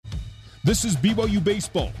This is BYU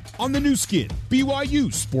Baseball on the new skin,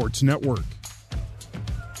 BYU Sports Network.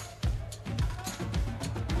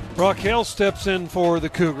 Brock Hale steps in for the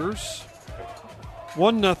Cougars.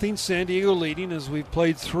 1-0, San Diego leading as we've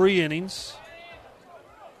played 3 innings.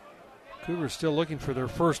 Cougars still looking for their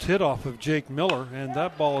first hit off of Jake Miller, and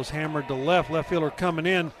that ball is hammered to left. Left fielder coming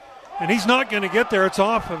in, and he's not going to get there. It's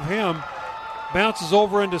off of him. Bounces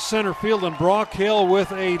over into center field, and Brock Hale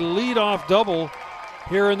with a leadoff double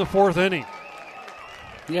here in the 4th inning.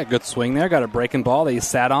 Yeah, good swing there. Got a breaking ball that he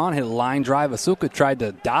sat on, hit a line drive. Asuka tried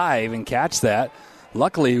to dive and catch that.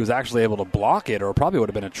 Luckily, he was actually able to block it, or probably would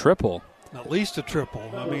have been a triple. At least a triple.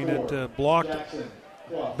 I mean, it blocked,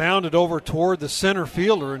 bounded over toward the center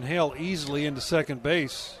fielder, and Hale easily into second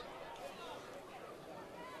base.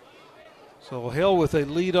 So Hale with a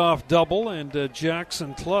leadoff double, and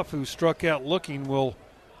Jackson Clough, who struck out looking, will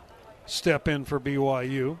step in for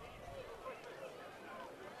BYU.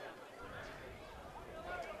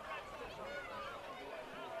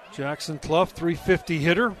 Jackson Clough, 350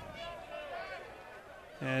 hitter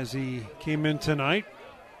as he came in tonight.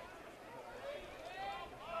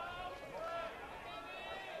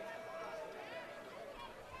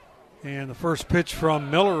 And the first pitch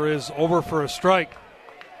from Miller is over for a strike.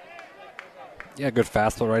 Yeah, good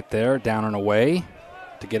fastball right there, down and away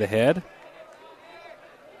to get ahead.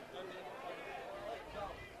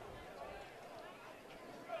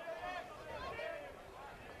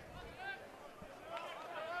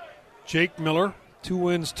 Jake Miller, 2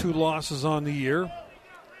 wins, 2 losses on the year.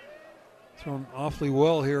 Thrown awfully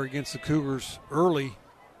well here against the Cougars early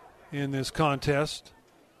in this contest.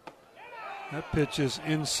 That pitch is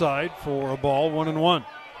inside for a ball, 1-1.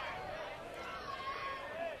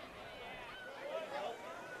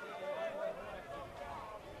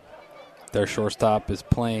 Their shortstop is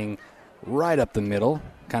playing right up the middle.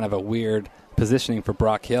 Kind of a weird positioning for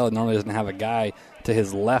Brock Hale. It normally doesn't have a guy to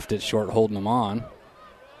his left at short holding him on.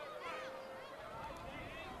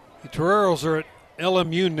 The Toreros are at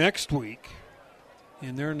LMU next week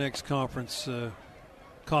in their next conference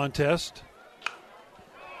contest.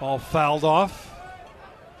 Ball fouled off.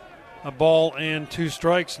 A ball and 2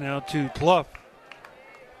 strikes now to Clough.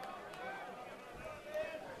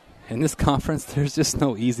 In this conference, there's just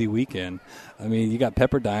no easy weekend. I mean, you got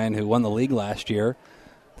Pepperdine, who won the league last year,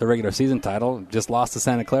 the regular season title, just lost to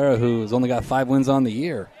Santa Clara, who's only got 5 wins on the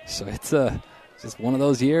year. So it's just one of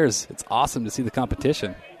those years. It's awesome to see the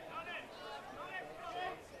competition.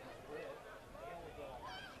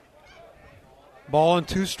 Ball and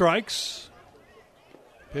 2 strikes.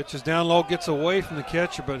 Pitch is down low, gets away from the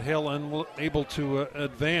catcher, but Hale unable to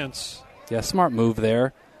advance. Yeah, smart move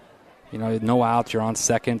there. You know, no outs, you're on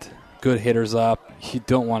second. Good hitters up. You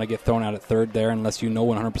don't want to get thrown out at third there unless you know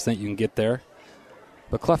 100% you can get there.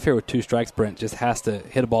 But Clough here with 2 strikes, Brent, just has to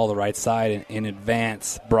hit a ball the right side and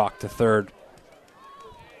advance Brock to third.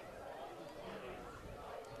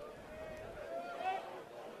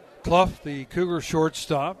 Clough, the Cougar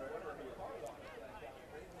shortstop.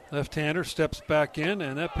 Left-hander steps back in,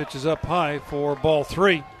 and that pitch is up high for ball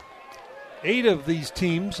 3. 8 of these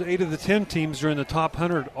teams, 8 of the 10 teams are in the top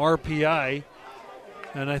 100 RPI,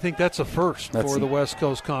 and I think that's a first for the West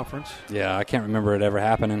Coast Conference. Yeah, I can't remember it ever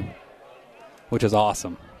happening, which is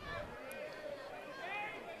awesome.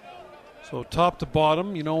 So top to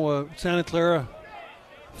bottom, you know, Santa Clara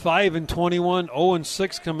 5-21,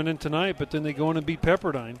 0-6 coming in tonight, but then they go in and beat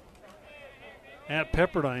Pepperdine. At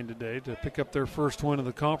Pepperdine today to pick up their first win of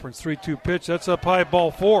the conference. 3-2 pitch. That's up high,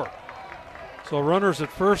 ball 4. So runners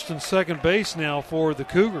at first and second base now for the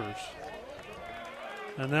Cougars.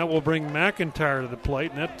 And that will bring McIntyre to the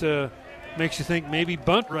plate. And that makes you think maybe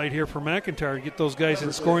bunt right here for McIntyre to get those guys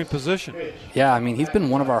in scoring position. Yeah, I mean, he's been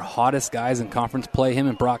one of our hottest guys in conference play. Him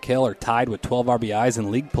and Brock Hale are tied with 12 RBIs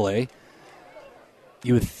in league play.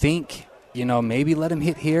 You would think, you know, maybe let him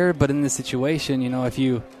hit here. But in this situation, you know, if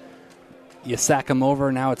you sack him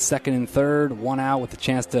over, now it's second and third, 1 out with a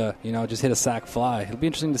chance to, you know, just hit a sac fly. It'll be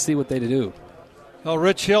interesting to see what they do. Well,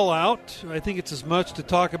 Rich Hill out. I think it's as much to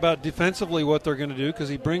talk about defensively what they're going to do because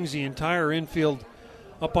he brings the entire infield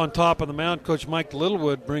up on top of the mound. Coach Mike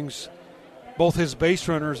Littlewood brings both his base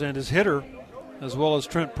runners and his hitter, as well as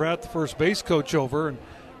Trent Pratt, the first base coach, over and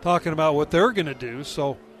talking about what they're going to do.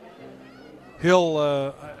 So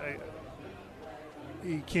Hill,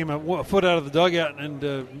 he came a foot out of the dugout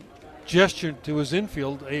and gestured to his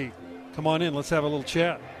infield, hey, come on in, let's have a little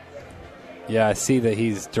chat. Yeah, I see that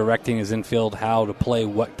he's directing his infield how to play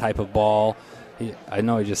what type of ball. I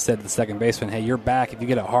know he just said to the second baseman, hey, you're back. If you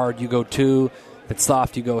get it hard, you go 2. If it's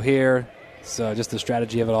soft, you go here. So just the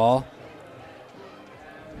strategy of it all.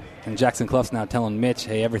 And Jackson Clough's now telling Mitch,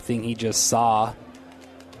 hey, everything he just saw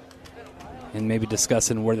and maybe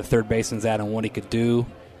discussing where the third baseman's at and what he could do.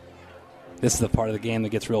 This is the part of the game that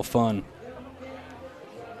gets real fun.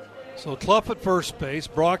 So Clough at first base,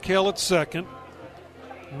 Brock Hale at second,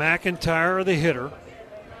 McIntyre the hitter.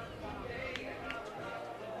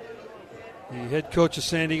 The head coach of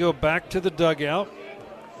San Diego back to the dugout.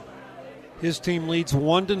 His team leads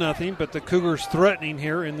 1-0, but the Cougars threatening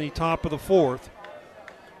here in the top of the fourth.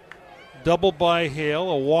 Double by Hale,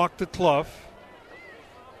 a walk to Clough.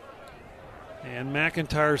 And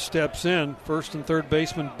McIntyre steps in. First and third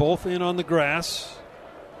baseman both in on the grass.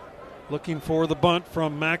 Looking for the bunt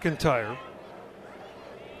from McIntyre.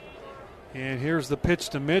 And here's the pitch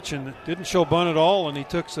to Mitch, and didn't show bunt at all, and he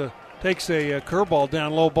takes a curveball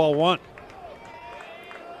down low, ball one.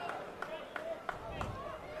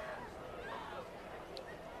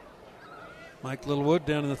 Mike Littlewood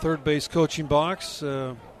down in the third base coaching box.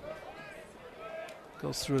 Goes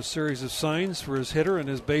through a series of signs for his hitter and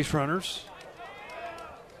his base runners.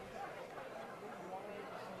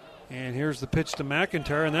 And here's the pitch to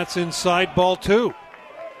McIntyre, and that's inside, ball two.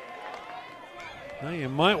 Now you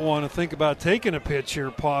might want to think about taking a pitch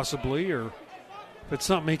here possibly, or if it's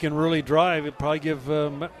something he can really drive, it'd probably give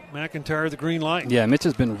McIntyre the green light. Yeah, Mitch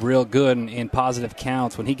has been real good in positive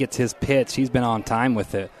counts. When he gets his pitch, he's been on time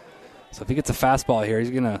with it. So if he gets a fastball here, he's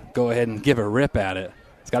going to go ahead and give a rip at it.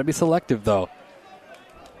 He's got to be selective, though.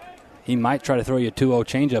 He might try to throw you a 2-0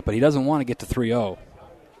 changeup, but he doesn't want to get to 3-0.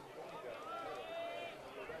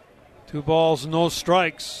 2 balls, no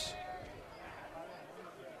strikes.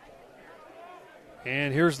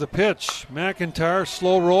 And here's the pitch. McIntyre,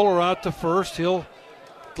 slow roller out to first. He'll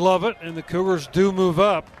glove it, and the Cougars do move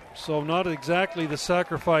up. So not exactly the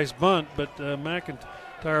sacrifice bunt, but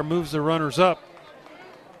McIntyre moves the runners up.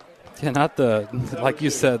 Yeah, not like you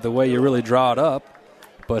said, the way you really draw it up,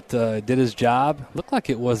 but did his job. Looked like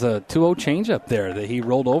it was a 2-0 changeup there that he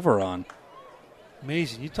rolled over on.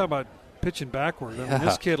 Amazing. You talk about pitching backward. I mean,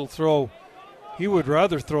 this kid will throw. He would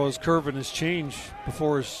rather throw his curve and his change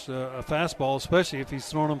before his a fastball, especially if he's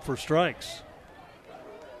throwing them for strikes.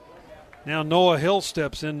 Now Noah Hill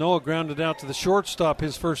steps in. Noah grounded out to the shortstop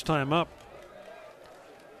his first time up.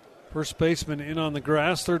 First baseman in on the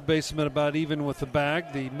grass. Third baseman about even with the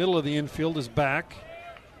bag. The middle of the infield is back.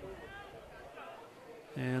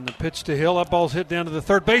 And the pitch to Hill. That ball's hit down to the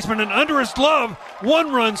third baseman, and under his glove,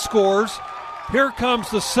 1 run scores. Here comes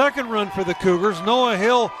the second run for the Cougars. Noah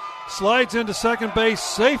Hill slides into second base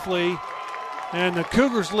safely, and the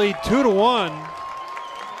Cougars lead 2-1.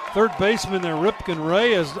 Third baseman there, Ripken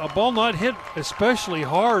Reyes, a ball not hit especially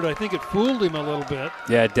hard. I think it fooled him a little bit.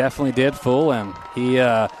 Yeah, it definitely did fool him.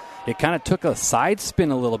 It kind of took a side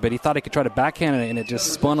spin a little bit. He thought he could try to backhand it, and it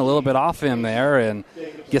just spun a little bit off him there, and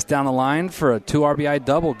gets down the line for a 2 RBI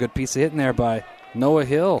double. Good piece of hitting there by Noah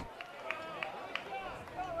Hill.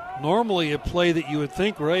 Normally a play that you would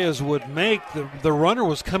think Reyes would make, the runner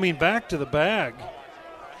was coming back to the bag,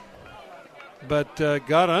 but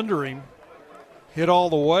got under him, hit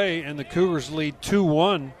all the way, and the Cougars lead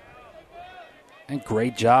 2-1. And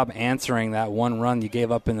great job answering that 1 run you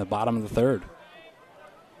gave up in the bottom of the third.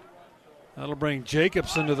 That'll bring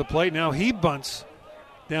Jacobson to the plate. Now he bunts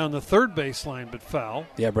down the third baseline, but foul.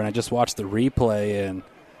 Yeah, Brent, I just watched the replay, and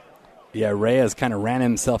Reyes kind of ran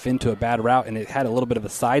himself into a bad route, and it had a little bit of a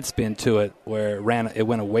side spin to it where it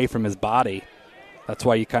went away from his body. That's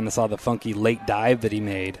why you kind of saw the funky late dive that he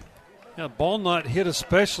made. Yeah, ball not hit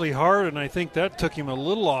especially hard, and I think that took him a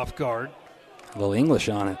little off guard. A little English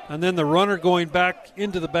on it. And then the runner going back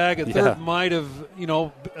into the bag at third might have,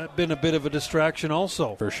 been a bit of a distraction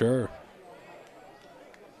also. For sure.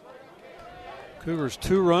 Cougars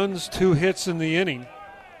 2 runs, 2 hits in the inning.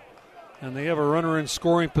 And they have a runner in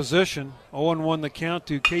scoring position. 0-1 the count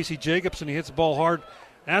to Casey Jacobson. He hits the ball hard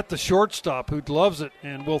at the shortstop, who gloves it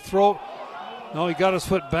and will throw. No, he got his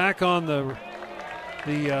foot back on the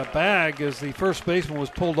bag as the first baseman was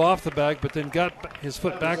pulled off the bag, but then got his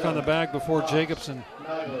foot back on the bag before Jacobson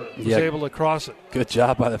was able to cross it. Good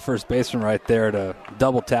job by the first baseman right there to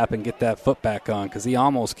double tap and get that foot back on, because he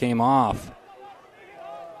almost came off.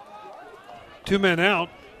 2 men out,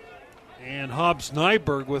 and Hobbs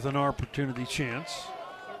Nyberg with an opportunity chance.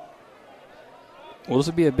 Well, this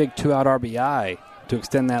would be a big 2-out RBI to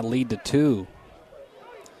extend that lead to 2,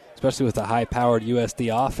 especially with a high-powered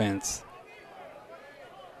USD offense.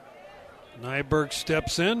 Nyberg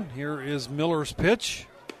steps in. Here is Miller's pitch.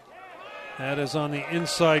 That is on the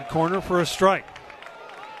inside corner for a strike.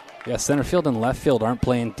 Yeah, center field and left field aren't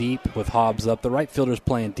playing deep with Hobbs up. The right fielder's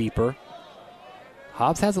playing deeper.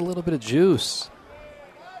 Hobbs has a little bit of juice.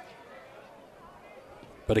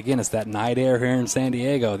 But again, it's that night air here in San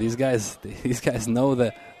Diego. These guys know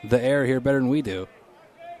the air here better than we do.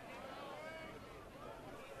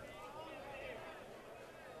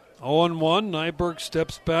 0-1. Nyberg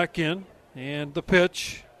steps back in, and the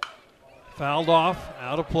pitch fouled off,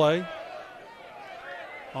 out of play,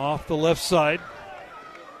 off the left side.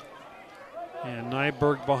 And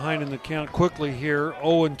Nyberg behind in the count quickly here,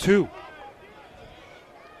 0-2.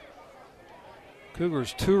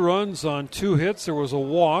 Cougars 2 runs on 2 hits. There was a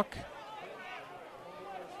walk.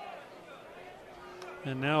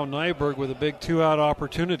 And now Nyberg with a big 2-out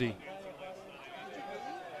opportunity.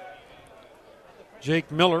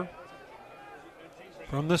 Jake Miller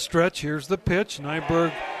from the stretch. Here's the pitch.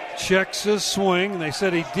 Nyberg checks his swing. They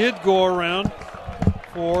said he did go around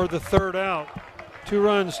for the 3rd out. 2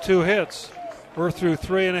 runs, 2 hits. We're through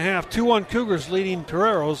 3.5. 2-1 Cougars leading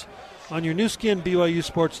Toreros on your new skin BYU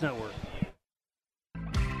Sports Network.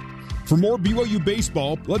 For more BYU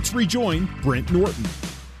baseball, let's rejoin Brent Norton.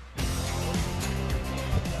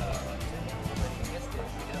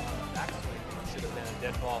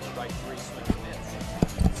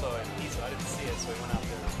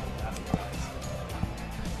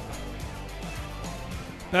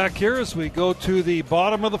 Back here as we go to the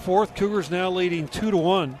bottom of the 4th. Cougars now leading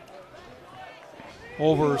 2-1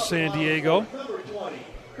 over San Diego.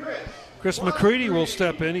 Chris McCready will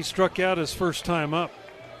step in. He struck out his first time up.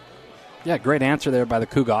 Yeah, great answer there by the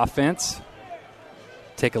Cougar offense.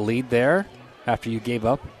 Take a lead there after you gave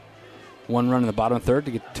up 1 run in the bottom 3rd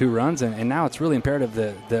to get 2 runs, and now it's really imperative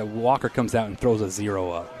that Walker comes out and throws a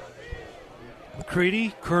 0 up.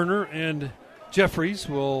 McCready, Kerner, and Jeffries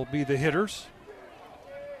will be the hitters.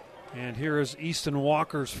 And here is Easton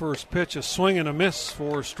Walker's first pitch, a swing and a miss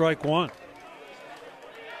for strike 1.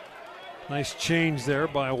 Nice change there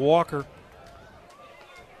by Walker.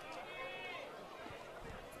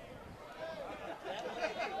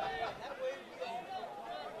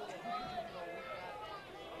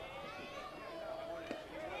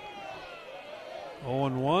 Oh,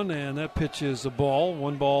 0-1, and that pitch is a ball.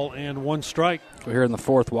 1 ball and 1 strike. We're here in the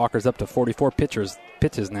 4th. Walker's up to 44 pitches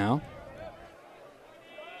now.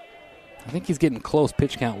 I think he's getting close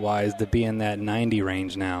pitch count-wise to be in that 90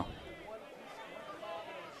 range now.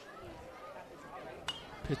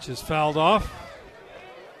 Pitch is fouled off.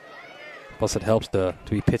 Plus it helps to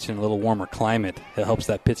be pitching in a little warmer climate. It helps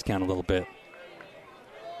that pitch count a little bit.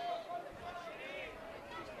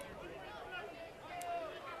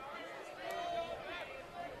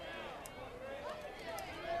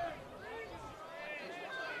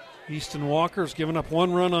 Easton Walker's given up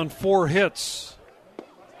 1 run on 4 hits.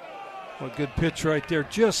 What a good pitch right there.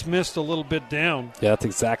 Just missed a little bit down. Yeah, that's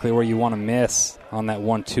exactly where you want to miss on that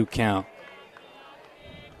 1-2 count.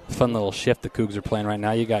 Fun little shift the Cougs are playing right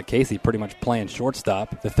now. You got Casey pretty much playing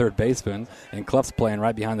shortstop, the 3rd baseman, and Clough's playing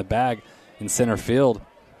right behind the bag in center field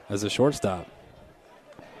as a shortstop.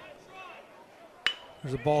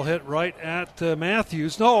 There's a ball hit right at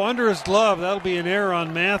Matthews. No, under his glove. That'll be an error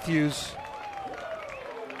on Matthews.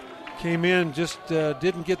 Came in, just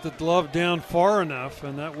didn't get the glove down far enough,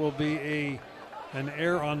 and that will be an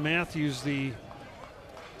error on Matthews, the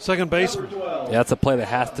second baseman. Yeah, that's a play that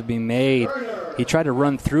has to be made. He tried to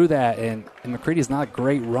run through that, and McCready's not a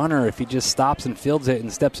great runner. If he just stops and fields it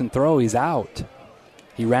and steps and throw, he's out.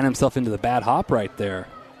 He ran himself into the bad hop right there.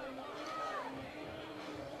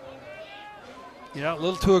 Yeah, a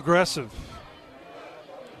little too aggressive.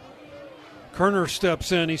 Kerner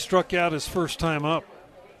steps in. He struck out his first time up.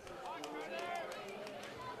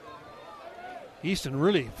 Easton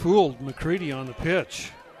really fooled McCready on the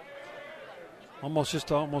pitch. Almost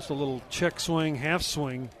a little check swing, half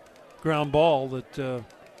swing, ground ball that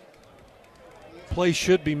play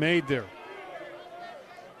should be made there.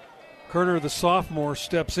 Kerner, the sophomore,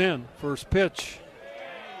 steps in. First pitch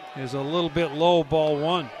is a little bit low, ball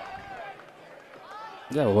 1.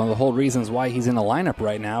 Yeah, well, one of the whole reasons why he's in the lineup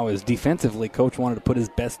right now is defensively, Coach wanted to put his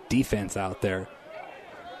best defense out there.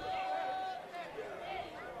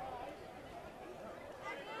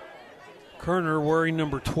 Kerner wearing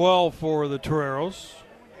number 12 for the Toreros.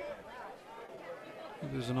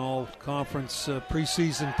 He was an all-conference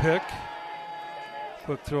preseason pick.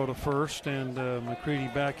 Quick throw to first, and McCready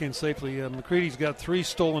back in safely. McCready's got 3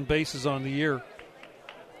 stolen bases on the year.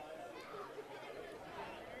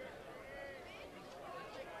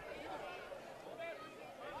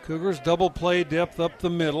 Cougars double play depth up the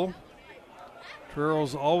middle.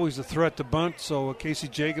 Toreros always a threat to bunt, so Casey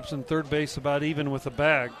Jacobson, third base, about even with the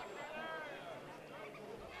bag.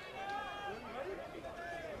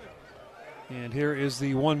 And here is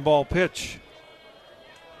the 1-ball pitch.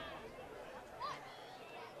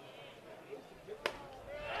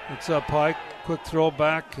 It's up high. Quick throw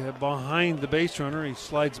back behind the base runner. He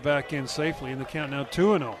slides back in safely, and the count now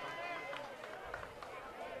 2-0.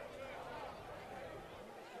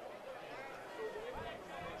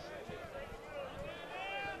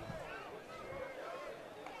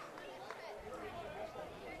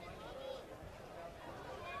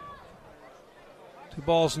 The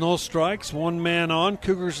ball's no strikes, one man on.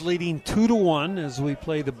 Cougars leading 2-1 as we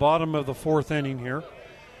play the bottom of the fourth inning here.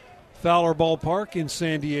 Fowler Ballpark in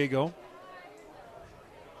San Diego.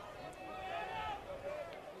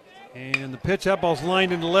 And the pitch, that ball's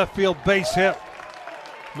lined into left field, base hit.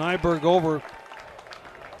 Nyberg over,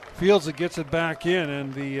 fields it, gets it back in,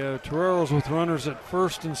 and the Toreros with runners at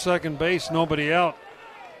first and second base, nobody out.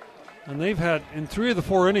 And they've had, in 3 of the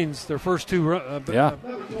 4 innings, their first 2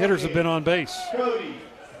 hitters have been on base.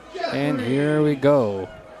 And here we go.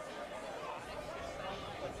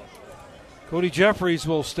 Cody Jeffries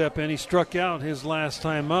will step in. He struck out his last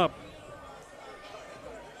time up.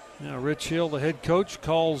 Now Rich Hill, the head coach,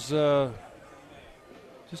 calls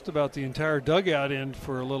just about the entire dugout in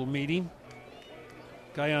for a little meeting.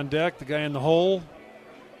 Guy on deck, the guy in the hole,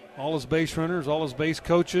 all his base runners, all his base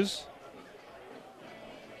coaches.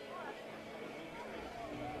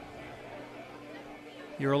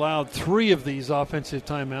 You're allowed 3 of these offensive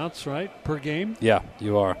timeouts, right, per game? Yeah,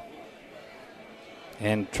 you are.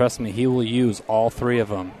 And trust me, he will use all 3 of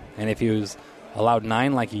them. And if he was allowed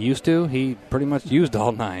 9 like he used to, he pretty much used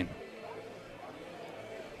all 9.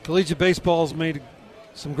 Collegiate baseball's made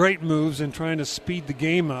some great moves in trying to speed the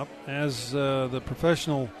game up, as the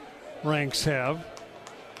professional ranks have.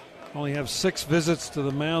 Only have 6 visits to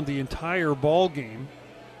the mound the entire ball game.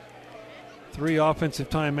 3 offensive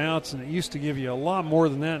timeouts, and it used to give you a lot more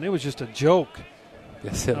than that, and it was just a joke.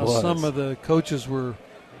 Yes, it was. Some of the coaches were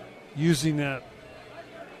using that.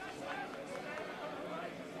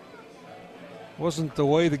 Wasn't the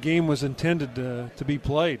way the game was intended to be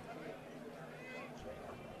played.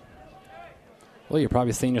 Well, you're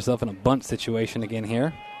probably seeing yourself in a bunt situation again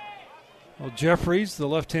here. Well, Jeffries, the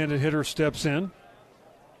left-handed hitter, steps in.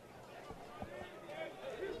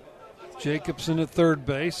 Jacobson at third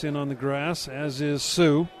base, in on the grass, as is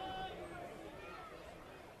Sue.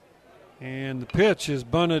 And the pitch is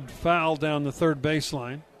bunted foul down the third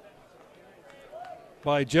baseline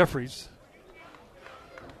by Jeffries.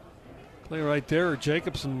 Play right there.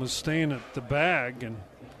 Jacobson was staying at the bag, and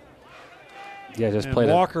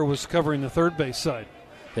Walker was covering the third base side.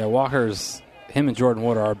 Yeah, him and Jordan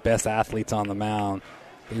Wood are our best athletes on the mound.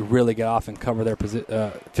 They really get off and cover their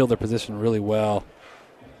field their position really well.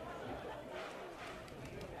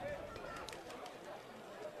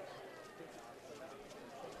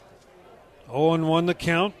 Oh, and 1 the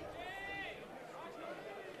count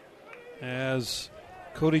as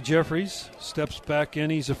Cody Jeffries steps back in.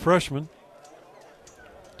 He's a freshman,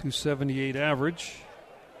 278 average.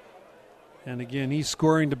 And again, he's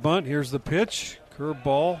scoring to bunt. Here's the pitch.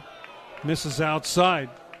 Curveball. Misses outside.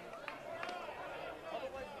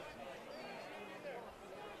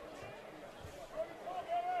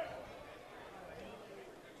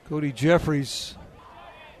 Cody Jeffries,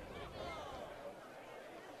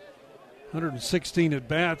 116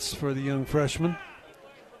 at-bats for the young freshman.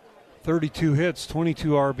 32 hits,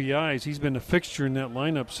 22 RBIs. He's been a fixture in that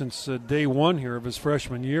lineup since day 1 here of his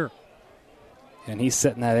freshman year. And he's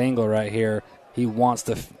setting that angle right here. He wants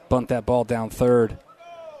to bunt that ball down third.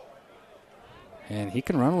 And he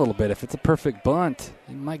can run a little bit. If it's a perfect bunt,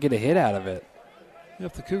 he might get a hit out of it.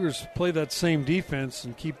 If the Cougars play that same defense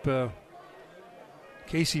and keep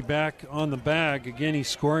Casey back on the bag, again, he's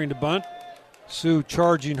scoring to bunt. Sue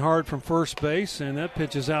charging hard from first base, and that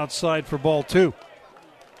pitch is outside for ball 2.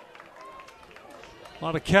 A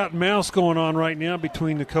lot of cat and mouse going on right now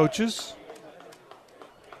between the coaches.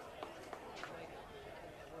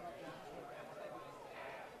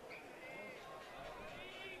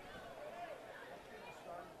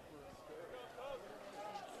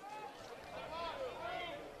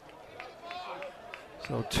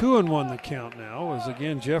 So 2-1 the count now, as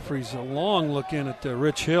again Jeffries a long look in at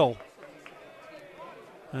Rich Hill.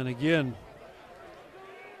 And again,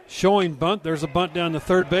 showing bunt. There's a bunt down the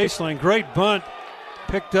third baseline. Great bunt.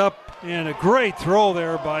 Picked up, and a great throw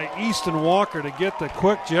there by Easton Walker to get the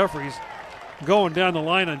quick Jeffries going down the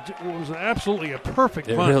line. And it was absolutely a perfect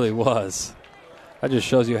bunt. It really was. That just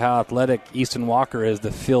shows you how athletic Easton Walker is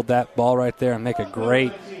to field that ball right there and make a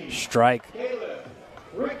great strike.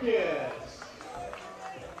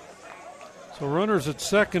 So runners at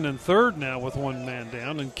second and third now with 1 man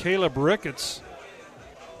down, and Caleb Ricketts,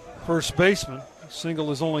 first baseman,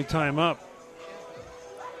 single his only time up,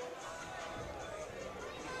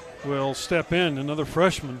 will step in, another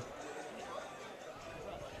freshman,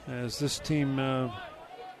 as this team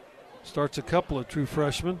starts a couple of true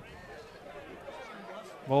freshmen,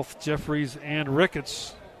 both Jeffries and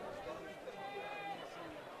Ricketts.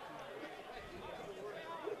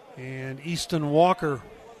 And Easton Walker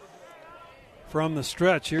from the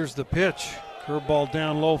stretch. Here's the pitch. Curveball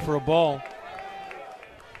down low for a ball.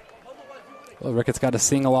 Well, Ricketts got a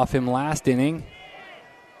single off him last inning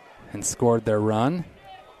and scored their run.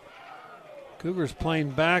 Cougars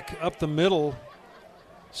playing back up the middle.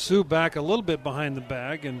 Sue back a little bit behind the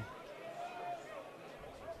bag, and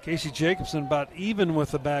Casey Jacobson about even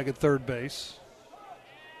with the bag at third base.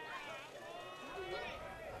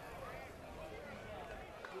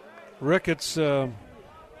 Ricketts, a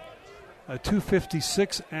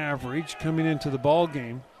 .256 average coming into the ball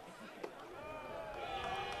game.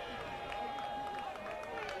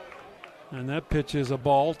 And that pitch is a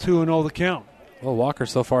ball, 2-0 the count. Well, Walker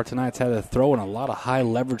so far tonight's had to throw in a lot of high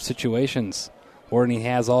leverage situations, more than he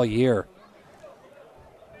has all year.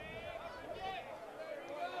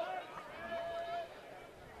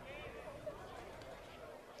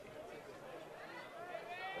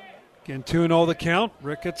 Again, 2-0 the count.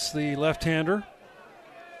 Ricketts, the left-hander.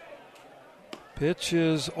 Pitch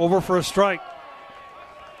is over for a strike.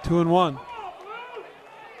 2-1.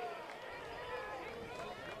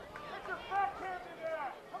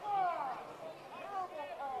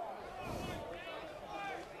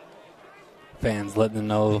 Fans letting them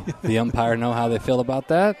know, the umpire know how they feel about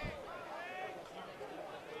that.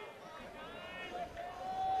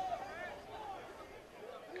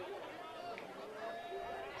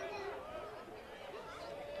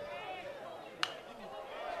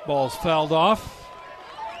 Ball's fouled off.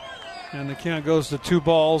 And the count goes to 2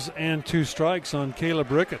 balls and 2 strikes on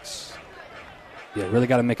Caleb Ricketts. Yeah, really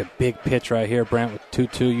got to make a big pitch right here, Brent, with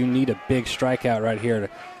 2-2. You need a big strikeout right here to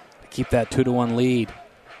keep that 2-1 lead.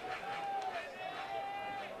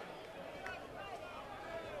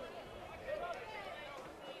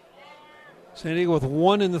 San Diego with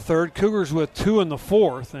 1 in the third, Cougars with 2 in the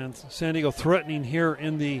fourth, and San Diego threatening here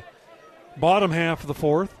in the bottom half of the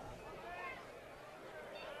fourth.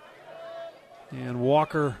 And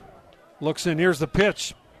Walker looks in. Here's the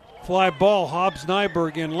pitch. Fly ball. Hobbs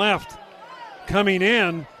Nyberg in left. Coming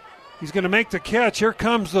in. He's going to make the catch. Here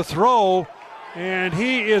comes the throw. And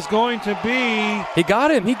he is going to be... He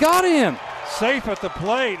got him. He got him. Safe at the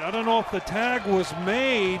plate. I don't know if the tag was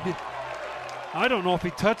made. I don't know if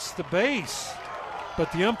he touched the base. But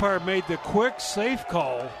the umpire made the quick safe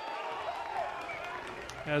call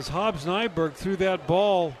as Hobbs Nyberg threw that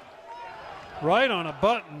ball right on a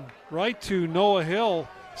button, right to Noah Hill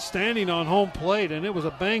standing on home plate, and it was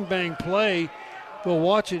a bang-bang play. We'll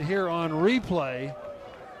watch it here on replay.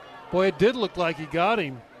 Boy, it did look like he got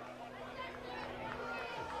him.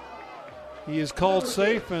 He is called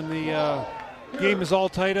safe, and the game is all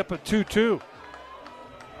tied up at 2-2.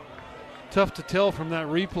 Tough to tell from that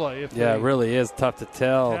replay. If yeah, it really is tough to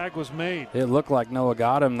tell. Tag was made. It looked like Noah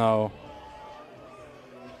got him, though.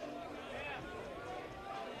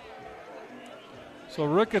 So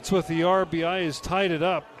Ricketts with the RBI has tied it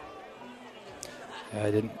up.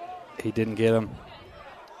 Yeah, he didn't get him.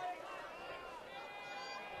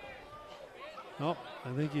 Oh,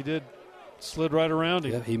 I think he did. Slid right around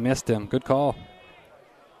him. Yeah, he missed him. Good call.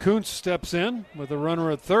 Kuntz steps in with a runner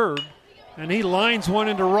at third, and he lines one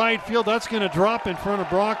into right field. That's going to drop in front of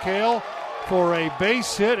Brock Hale for a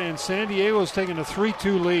base hit, and San Diego's taking a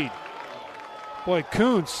 3-2 lead. Boy,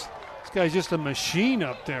 Kuntz, this guy's just a machine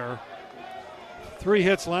up there. 3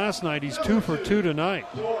 hits last night. He's 2 for 2 tonight.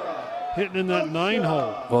 Hitting in that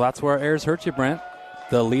 9-hole. Well, that's where errors hurt you, Brent.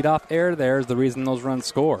 The leadoff error there is the reason those runs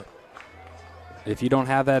score. If you don't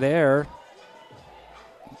have that error,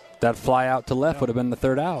 that fly out to left would have been the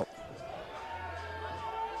third out.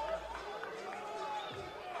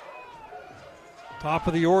 Top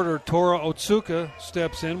of the order, Tora Otsuka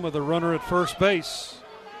steps in with a runner at first base.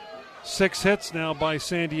 6 hits now by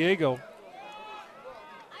San Diego.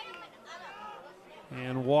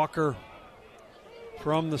 And Walker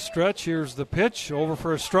from the stretch. Here's the pitch, over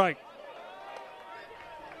for a strike.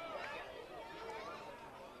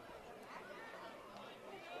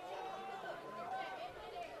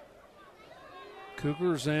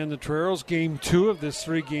 Cougars and the Toreros, game 2 of this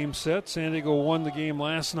 3-game set. San Diego won the game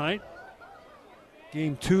last night.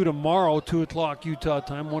 Game 2 tomorrow, 2 o'clock Utah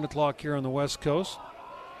time, 1 o'clock here on the West Coast.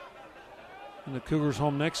 And the Cougars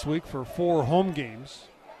home next week for 4 home games.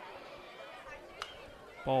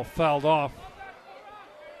 Ball fouled off.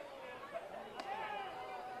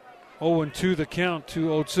 0-2 the count to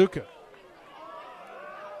Otsuka.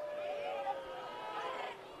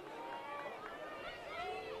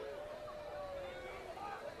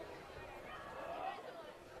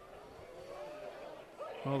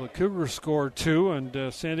 Well, the Cougars scored 2,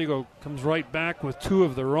 and San Diego comes right back with 2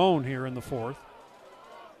 of their own here in the fourth.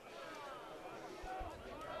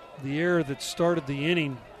 The error that started the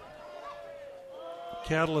inning,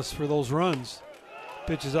 catalyst for those runs,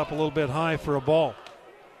 pitches up a little bit high for a ball.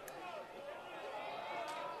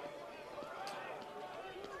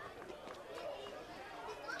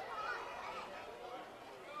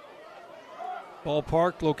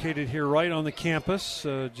 Ballpark located here right on the campus,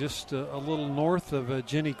 just a little north of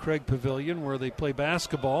Jenny Craig Pavilion where they play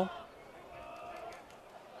basketball.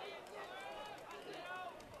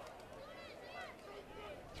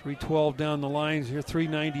 .312 down the lines here,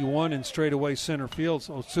 .391 in straightaway center field.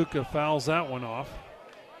 So Otsuka fouls that one off.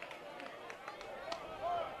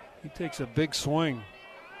 He takes a big swing.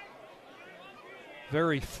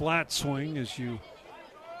 Very flat swing, as you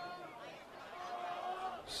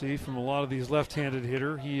see from a lot of these left-handed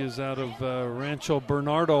hitter. He is out of Rancho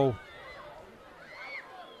Bernardo,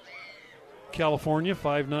 California,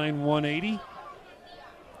 5'9", 180.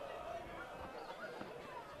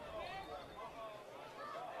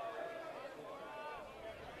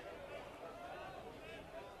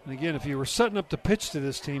 And again, if you were setting up to pitch to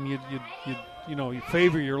this team, you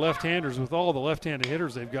favor your left-handers with all the left-handed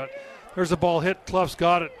hitters they've got. There's a ball hit. Clough's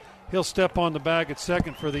got it. He'll step on the bag at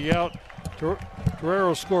second for the out.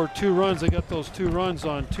 Guerrero scored 2 runs. They got those 2 runs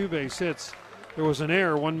on 2 base hits. There was an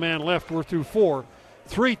error. 1 man left. We're through 4.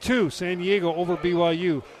 3-2 San Diego over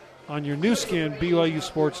BYU on your new skin BYU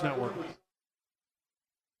Sports Network.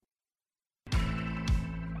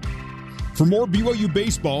 For more BYU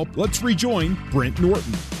baseball, let's rejoin Brent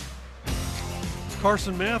Norton.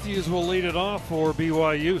 Carson Matthews will lead it off for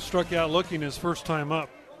BYU. Struck out looking his first time up.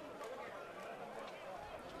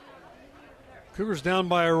 Cougars down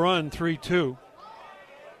by a run, 3-2.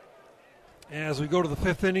 As we go to the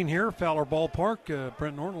 5th inning here, Fowler Ballpark,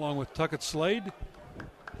 Brent Norton along with Tuckett Slade.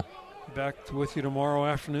 Back with you tomorrow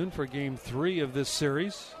afternoon for Game 3 of this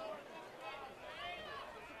series.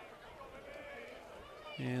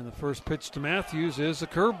 And the first pitch to Matthews is a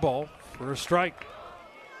curveball for a strike.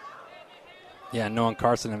 Yeah, knowing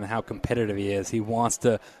Carson and how competitive he is, he wants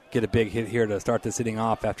to get a big hit here to start this inning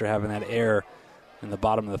off after having that error in the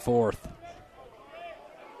bottom of the 4th.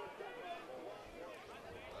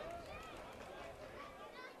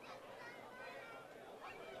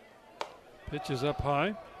 Pitch is up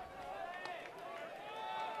high.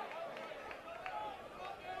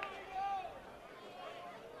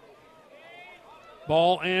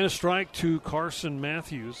 Ball and a strike to Carson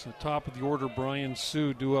Matthews. The top of the order, Brian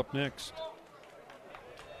Sue, due up next.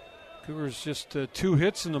 Cougars just 2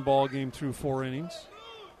 hits in the ball game through 4 innings.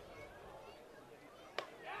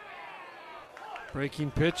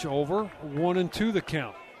 Breaking pitch over, 1-2 the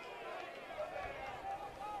count.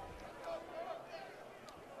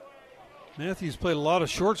 Matthews played a lot of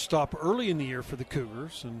shortstop early in the year for the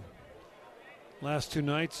Cougars, and last 2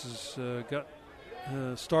 nights has got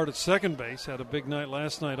start at second base. Had a big night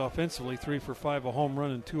last night offensively, 3 for 5, a home run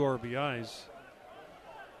and 2 RBIs.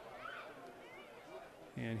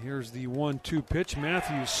 And here's the 1-2 pitch.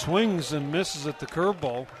 Matthews swings and misses at the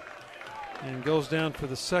curveball and goes down for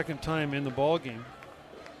the second time in the ball game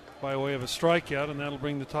by way of a strikeout, and that'll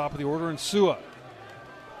bring the top of the order and Sue up.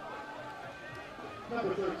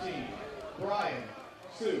 Number 13, Brian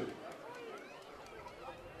Sue.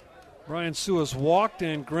 Brian Sue has walked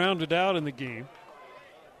and grounded out in the game.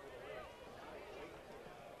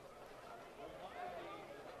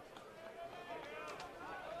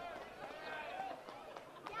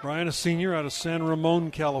 Brian, a senior out of San Ramon,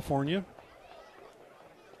 California.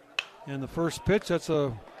 And the first pitch, that's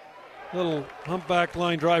a little humpback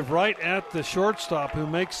line drive right at the shortstop who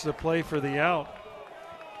makes the play for the out.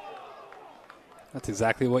 That's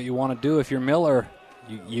exactly what you want to do if you're Miller.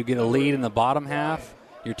 You get a lead in the bottom half,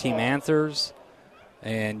 your team answers,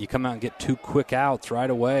 and you come out and get 2 quick outs right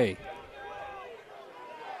away.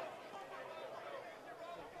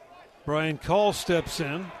 Brian Call steps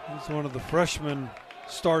in. He's one of the freshmen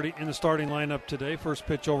in the starting lineup today. First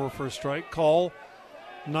pitch over for a strike. Call,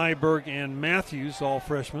 Nyberg, and Matthews, all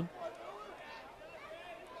freshmen.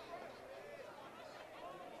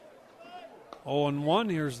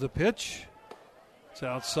 0-1. Here's the pitch. It's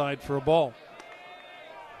outside for a ball.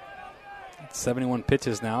 71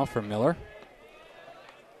 pitches now for Miller.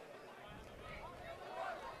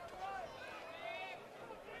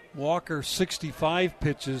 Walker, 65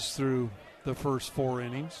 pitches through the first 4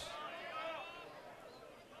 innings.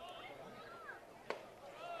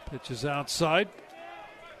 Pitch is outside.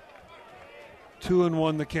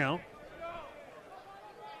 2-1 the count.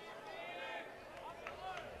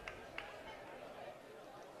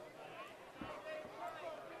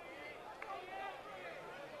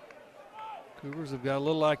 Cougars have got a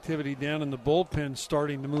little activity down in the bullpen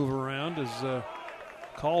starting to move around as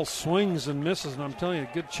Call swings and misses. And I'm telling you,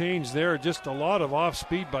 a good change there. Just a lot of off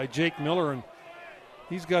speed by Jake Miller. And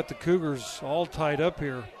he's got the Cougars all tied up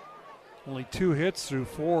here. Only 2 hits through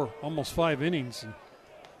 4, almost 5 innings. And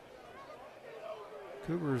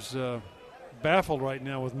Cougars baffled right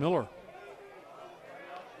now with Miller.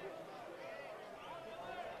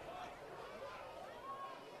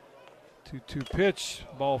 2-2 pitch.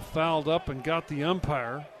 Ball fouled up and got the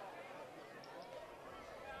umpire.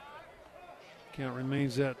 Count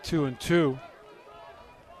remains at 2-2.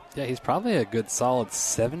 Yeah, he's probably a good solid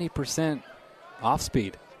 70% off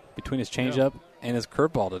speed between his changeup and his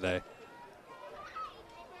curveball today.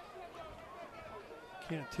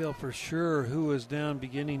 Can't tell for sure who is down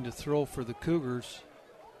beginning to throw for the Cougars.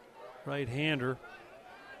 Right-hander.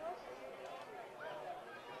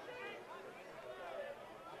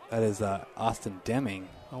 That is Austin Deming.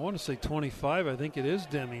 I want to say 25. I think it is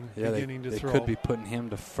Deming beginning to throw. They could be putting him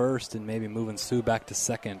to first and maybe moving Sue back to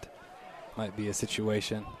second. Might be a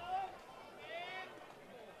situation.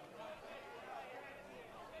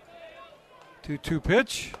 Two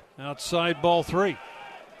pitch. Outside ball 3.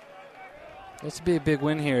 This would be a big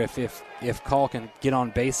win here if Call can get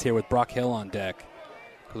on base here with Brock Hill on deck.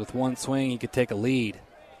 Because with one swing, he could take a lead.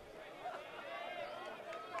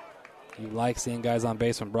 You like seeing guys on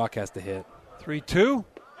base when Brock has to hit. 3-2.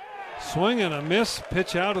 Swing and a miss.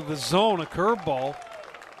 Pitch out of the zone. A curveball.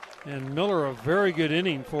 And Miller, a very good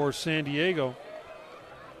inning for San Diego.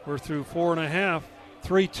 We're through 4.5.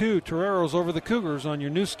 3-2. Toreros over the Cougars on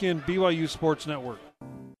your new skin BYU Sports Network.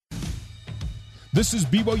 This is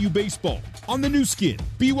BYU Baseball on the new skin,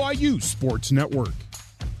 BYU Sports Network.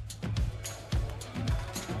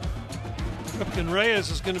 Ripken Reyes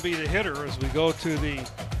is going to be the hitter as we go to the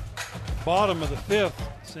bottom of the 5th.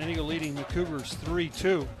 San Diego leading the Cougars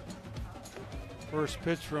 3-2. First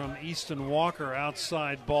pitch from Easton Walker,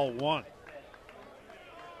 outside ball 1.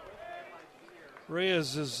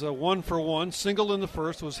 Reyes is 1 for 1, single in the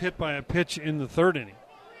first, was hit by a pitch in the 3rd inning.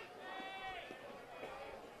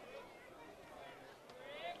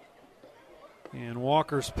 And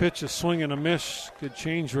Walker's pitch, a swing and a miss. Good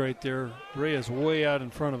change right there. Reyes way out in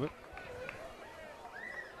front of it.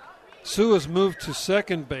 Sue has moved to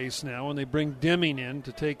second base now, and they bring Deming in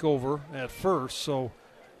to take over at first. So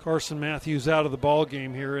Carson Matthews out of the ball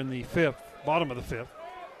game here in the 5th, bottom of the 5th.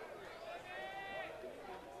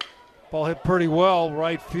 Ball hit pretty well,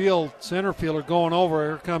 right field. Center fielder going over.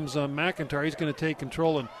 Here comes McIntyre. He's going to take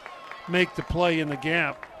control and make the play in the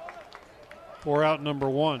gap for out number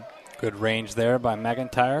 1. Good range there by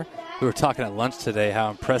McIntyre. We were talking at lunch today how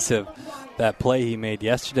impressive that play he made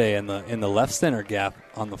yesterday in the left center gap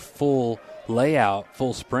on the full layout,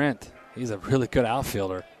 full sprint. He's a really good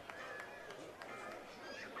outfielder.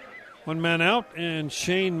 1 man out, and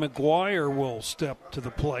Shane McGuire will step to the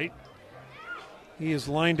plate. He is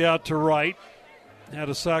lined out to right, had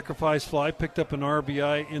a sacrifice fly, picked up an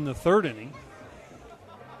RBI in the 3rd inning.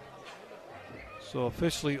 So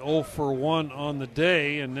officially 0 for 1 on the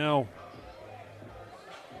day, and now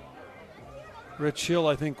Rich Hill,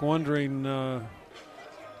 I think, wondering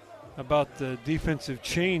about the defensive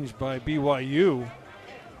change by BYU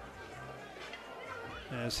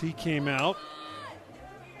as he came out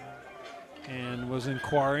and was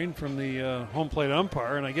inquiring from the home plate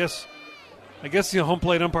umpire. And I guess the home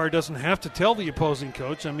plate umpire doesn't have to tell the opposing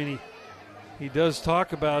coach. I mean, he does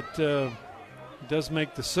talk about does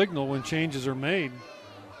make the signal when changes are made.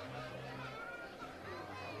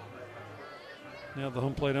 Now the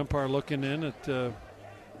home plate umpire looking in at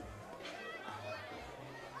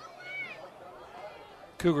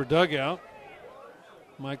Cougar dugout.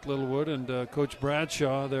 Mike Littlewood and Coach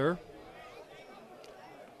Bradshaw there.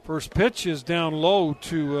 First pitch is down low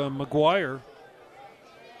to McGuire.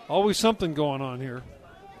 Always something going on here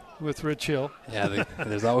with Rich Hill. Yeah,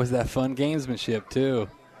 there's always that fun gamesmanship too.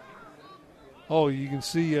 Oh, you can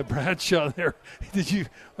see Bradshaw there. Did you?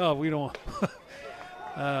 Oh, we don't.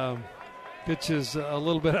 Pitch is a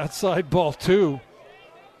little bit outside ball 2,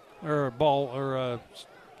 or a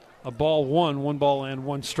ball 1 ball and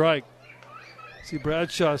 1 strike. See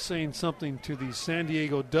Bradshaw saying something to the San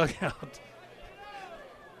Diego dugout.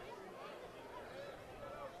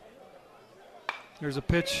 There's a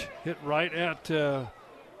pitch hit right at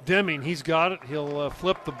Deming. He's got it. He'll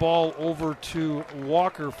flip the ball over to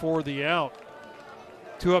Walker for the out.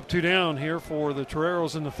 2 up, 2 down here for the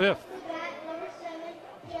Toreros in the 5th.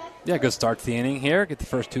 Yeah, good start to the inning here. Get the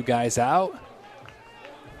first 2 guys out.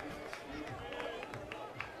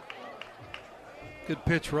 Good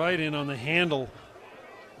pitch right in on the handle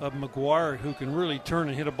of McGuire, who can really turn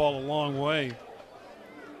and hit a ball a long way.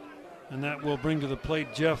 And that will bring to the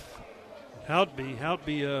plate Jeff Houtby.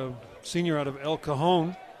 Houtby, a senior out of El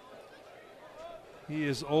Cajon. He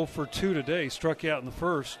is 0 for 2 today. Struck out in the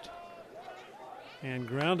first and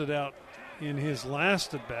grounded out in his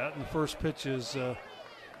last at bat. And the first pitch is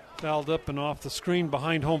fouled up and off the screen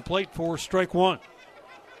behind home plate for strike 1.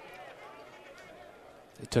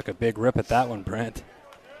 He took a big rip at that one, Brent.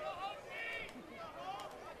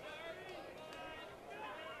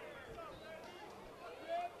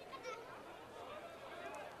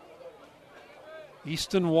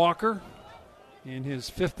 Easton Walker in his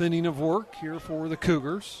 5th inning of work here for the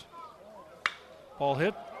Cougars. Ball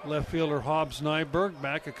hit. Left fielder Hobbs Nyberg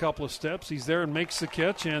back a couple of steps. He's there and makes the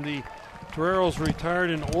catch, and the Toreros retired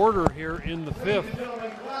in order here in the 5th.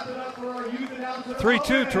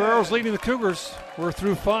 3-2, Toreros leading the Cougars. We're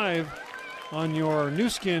through 5 on your new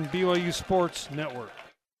skin BYU Sports Network.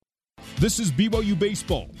 This is BYU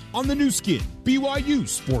Baseball on the new skin BYU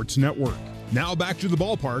Sports Network. Now back to the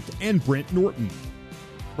ballpark and Brent Norton.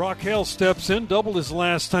 Brock Hale steps in, doubled his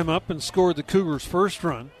last time up, and scored the Cougars' first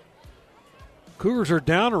run. Cougars are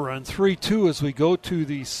down a run, 3-2 as we go to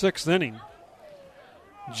the 6th inning.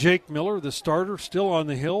 Jake Miller, the starter, still on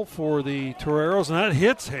the hill for the Toreros, and that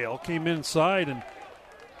hits Hale. Came inside and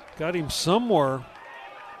got him somewhere.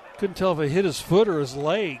 Couldn't tell if it hit his foot or his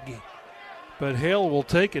leg. But Hale will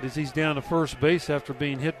take it as he's down to first base after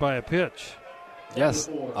being hit by a pitch. Yes,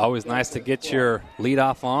 always nice to get your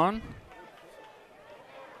leadoff on.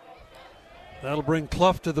 That'll bring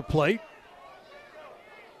Clough to the plate.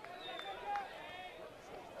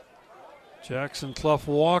 Jackson Clough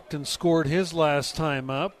walked and scored his last time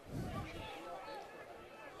up.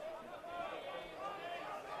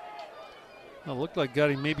 It looked like got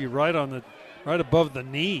him maybe right above the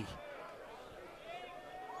knee.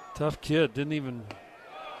 Tough kid. Didn't even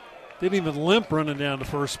limp running down to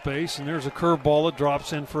first base, and there's a curveball that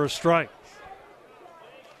drops in for a strike.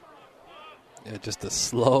 Yeah, just a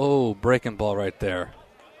slow breaking ball right there.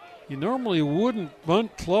 You normally wouldn't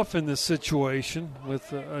bunt Clough in this situation,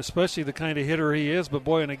 with especially the kind of hitter he is. But,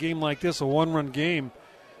 boy, in a game like this, a one-run game,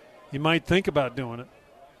 you might think about doing it.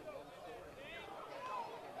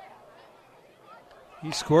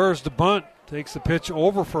 He squares the bunt, takes the pitch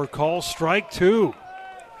over for a call, strike 2.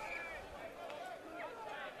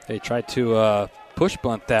 They tried to push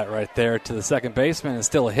bunt that right there to the second baseman and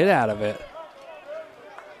still a hit out of it.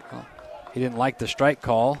 Well, he didn't like the strike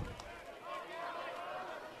call.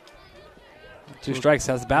 2 strikes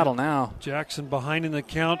has the battle now. Jackson behind in the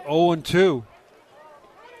count, 0-2.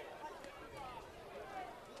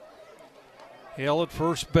 Hale at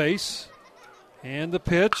first base. And the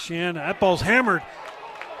pitch, and that ball's hammered.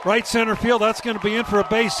 Right center field, that's going to be in for a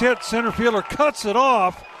base hit. Center fielder cuts it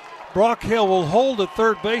off. Brock Hale will hold at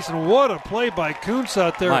third base, and what a play by Kuntz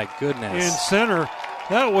out there. My goodness. In center.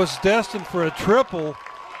 That was destined for a triple,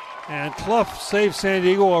 and Clough saved San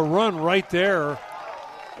Diego a run right there.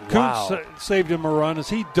 Wow. Kuntz saved him a run as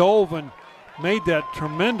he dove and made that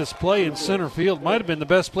tremendous play in center field. Might have been the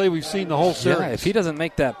best play we've seen the whole series. Yeah, if he doesn't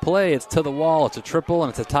make that play, it's to the wall, it's a triple, and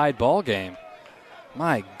it's a tied ball game.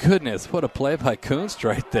 My goodness, what a play by Kuntz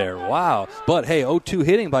right there. Wow. But, hey, 0-2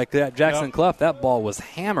 hitting by Jackson Clough. That ball was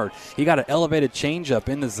hammered. He got an elevated changeup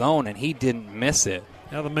in the zone, and he didn't miss it.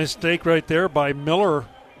 Now the mistake right there by Miller,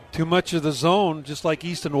 too much of the zone, just like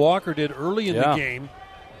Easton Walker did early in the game.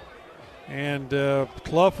 And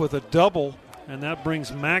Clough with a double, and that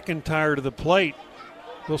brings McIntyre to the plate.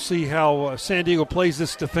 We'll see how San Diego plays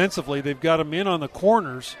this defensively. They've got him in on the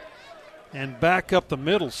corners and back up the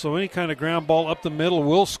middle. So any kind of ground ball up the middle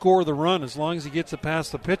will score the run as long as he gets it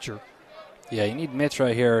past the pitcher. Yeah, you need Mitch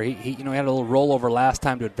right here. He had a little rollover last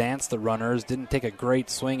time to advance the runners. Didn't take a great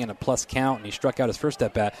swing in a plus count, and he struck out his first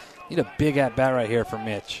at-bat. Need a big at-bat right here for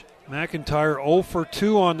Mitch. McIntyre 0 for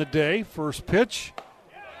 2 on the day. First pitch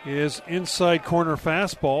is inside corner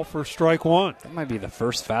fastball for strike 1. That might be the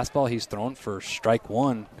first fastball he's thrown for strike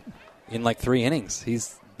 1 in like 3 innings.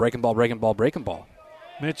 He's breaking ball, breaking ball, breaking ball.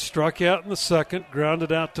 Mitch struck out in the second,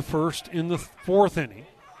 grounded out to first in the 4th inning.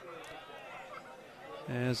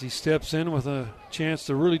 As he steps in with a chance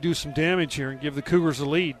to really do some damage here and give the Cougars a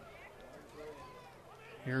lead.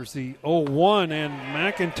 Here's the 0-1, and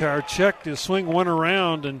McIntyre checked his swing, went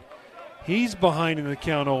around, and he's behind in the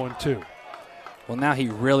count 0-2. Well, now he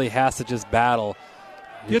really has to just battle.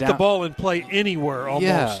 Get the ball in play anywhere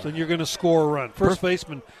almost, and you're going to score a run. First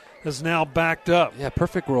baseman is now backed up. Yeah,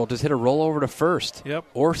 perfect world. Just hit a rollover to first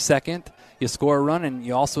or second. You score a run, and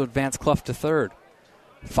you also advance Clough to third.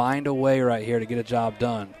 Find a way right here to get a job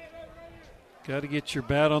done. Got to get your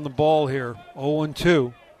bat on the ball here.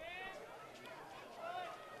 0-2.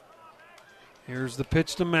 Here's the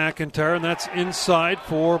pitch to McIntyre, and that's inside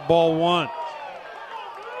for ball 1.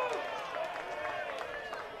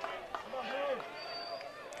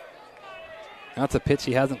 That's a pitch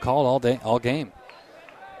he hasn't called all game.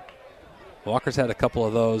 Walker's had a couple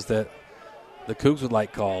of those that the Cougs would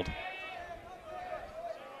like called.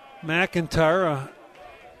 McIntyre,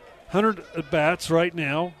 100 at-bats right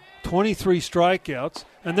now, 23 strikeouts,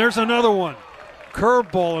 and there's another one.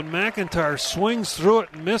 Curveball, and McIntyre swings through it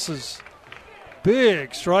and misses.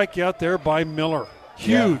 Big strikeout there by Miller.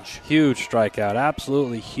 Huge strikeout.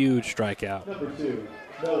 Absolutely huge strikeout. Number 2,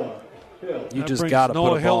 Noah Hill. You That just brings got to Noah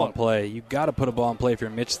put a Hill ball up. in play. You got to put a ball in play if you're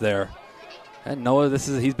Mitch there. And Noah,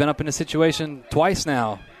 he's been up in this situation twice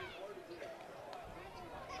now.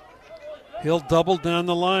 Hill doubled down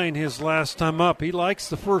the line his last time up. He likes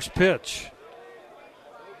the first pitch.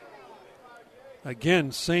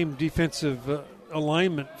 Again, same defensive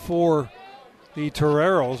alignment for the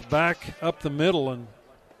Toreros, back up the middle and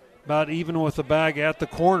about even with the bag at the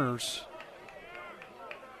corners.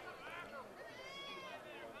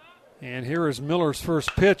 And here is Miller's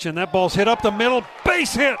first pitch, and that ball's hit up the middle.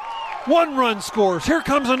 Base hit. 1 run scores. Here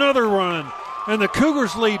comes another run. And the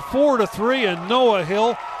Cougars lead 4-3, and Noah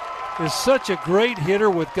Hill is such a great hitter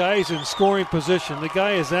with guys in scoring position. The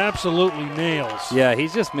guy is absolutely nails. Yeah,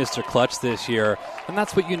 he's just Mr. Clutch this year, and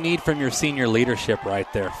that's what you need from your senior leadership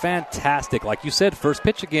right there. Fantastic. Like you said, first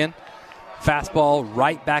pitch again. Fastball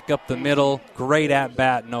right back up the middle. Great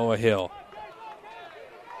at-bat, Noah Hill.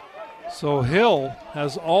 So Hill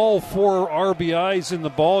has all 4 RBIs in the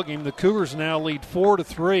ballgame. The Cougars now lead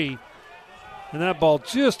 4-3. And that ball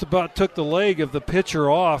just about took the leg of the pitcher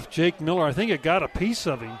off, Jake Miller. I think it got a piece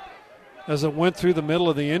of him as it went through the middle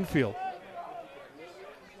of the infield.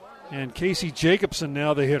 And Casey Jacobson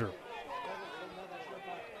now the hitter.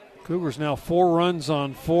 Cougars now 4 runs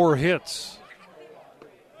on 4 hits.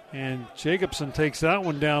 And Jacobson takes that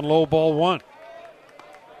one down low, ball 1.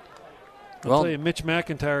 I'll tell you, Mitch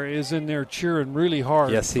McIntyre is in there cheering really hard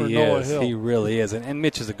yes, for he Noah is. Hill. He really is. And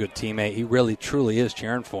Mitch is a good teammate. He really, truly is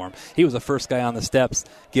cheering for him. He was the first guy on the steps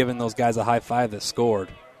giving those guys a high five that scored.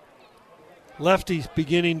 Lefty's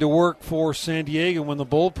beginning to work for San Diego in the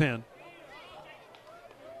bullpen.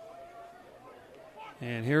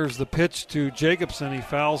 And here's the pitch to Jacobson. He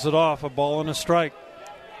fouls it off, a ball and a strike.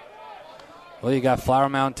 Well, you got Flower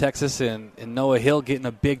Mound, Texas, and Noah Hill getting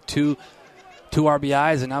a big two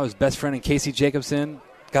RBIs, and now his best friend in Casey Jacobson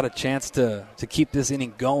got a chance to keep this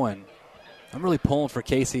inning going. I'm really pulling for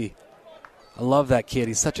Casey. I love that kid.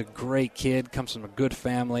 He's such a great kid, comes from a good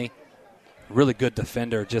family, really good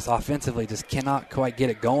defender. Just offensively, just cannot quite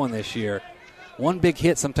get it going this year. One big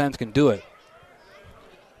hit sometimes can do it.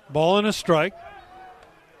 Ball and a strike.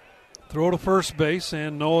 Throw to first base,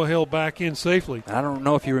 and Noah Hill back in safely. And I don't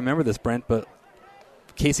know if you remember this, Brent, but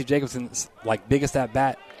Casey Jacobson's biggest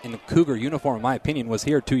at-bat in the Cougar uniform, in my opinion, was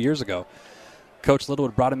here 2 years ago. Coach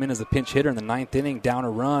Littlewood brought him in as a pinch hitter in the 9th inning, down a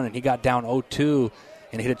run, and he got down 0-2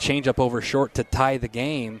 and hit a changeup over short to tie the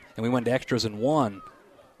game, and we went to extras and won.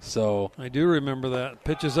 So I do remember that.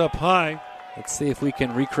 Pitches up high. Let's see if we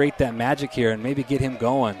can recreate that magic here and maybe get him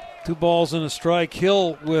going. 2 balls and a strike.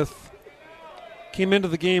 Hill came into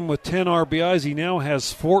the game with 10 RBIs. He now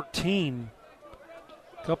has 14.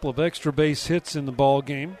 A couple of extra base hits in the ball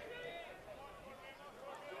game.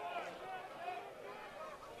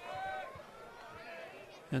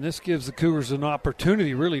 And this gives the Cougars an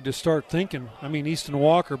opportunity really to start thinking. I mean, Easton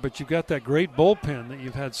Walker, but you've got that great bullpen that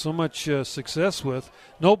you've had so much success with.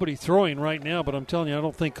 Nobody throwing right now, but I'm telling you, I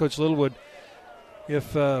don't think Coach Littlewood,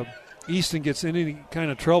 if Easton gets in any kind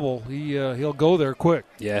of trouble, he'll go there quick.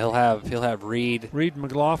 Yeah, he'll have Reed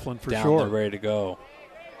McLaughlin for down sure. there ready to go.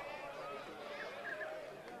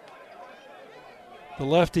 The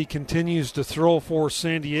lefty continues to throw for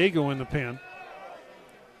San Diego in the pen.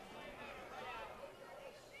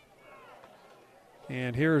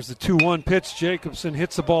 And here's the 2-1 pitch. Jacobson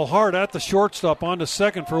hits the ball hard at the shortstop onto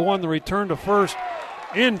second for 1. The return to first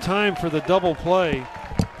in time for the double play.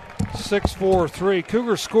 6-4-3.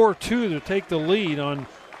 Cougars score 2 to take the lead on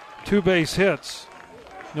 2 base hits.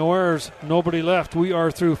 No errors, nobody left. We are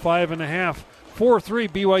through 5.5. 4-3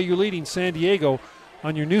 BYU leading San Diego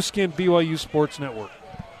on your new skin BYU Sports Network.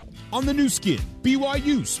 On the new skin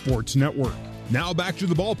BYU Sports Network. Now back to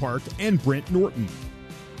the ballpark and Brent Norton.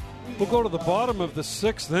 We'll go to the bottom of the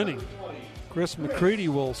 6th inning. Chris McCready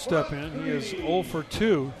will step in. He is 0 for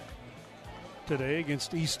 2 today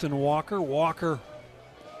against Easton Walker. Walker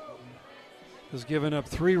has given up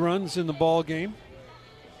 3 runs in the ball game.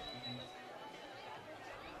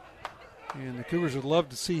 And the Cougars would love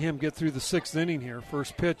to see him get through the 6th inning here.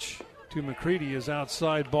 First pitch to McCready is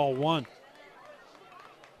outside, ball 1.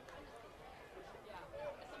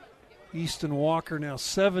 Easton Walker now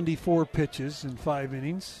 74 pitches in 5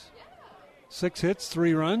 innings. 6 hits,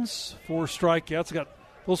 3 runs, 4 strikeouts. Got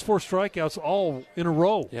those 4 strikeouts all in a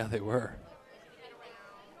row. Yeah, they were.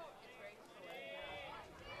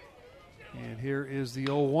 And here is the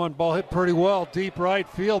 0-1. Ball hit pretty well, deep right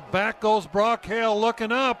field. Back goes Brock Hale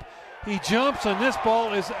looking up. He jumps, and this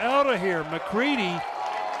ball is out of here. McCready,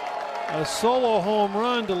 a solo home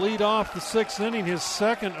run to lead off the 6th inning, his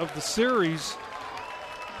 2nd of the series.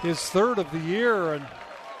 his third of the year, and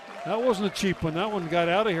that wasn't a cheap one. That one got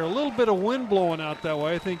out of here. A little bit of wind blowing out that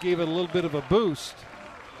way, I think, gave it a little bit of a boost.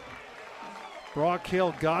 Brock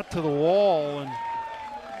Hale got to the wall and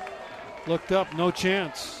looked up, no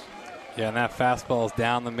chance. Yeah, and that fastball's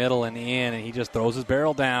down the middle and in, and he just throws his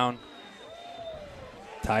barrel down.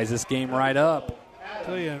 Ties this game right up. I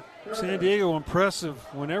tell you, San Diego impressive.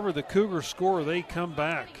 Whenever the Cougars score, they come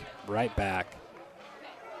back. Right back.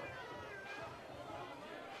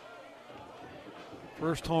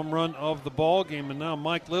 First home run of the ball game, and now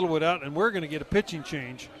Mike Littlewood out, and we're going to get a pitching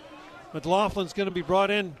change. McLaughlin's going to be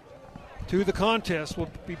brought in to the contest. We'll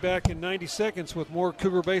be back in 90 seconds with more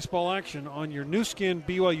Cougar baseball action on your new skin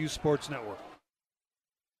BYU Sports Network.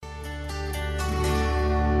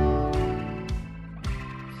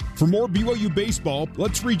 For more BYU baseball,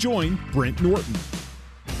 let's rejoin Brent Norton.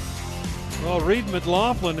 Well, Reed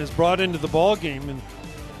McLaughlin is brought into the ball game, and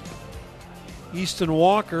Easton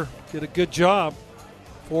Walker did a good job.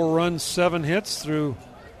 4 runs, 7 hits through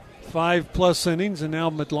 5+ innings, and now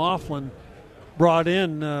McLaughlin brought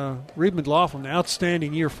in Reed McLaughlin.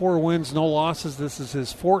 Outstanding year, 4 wins, no losses. This is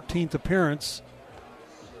his 14th appearance.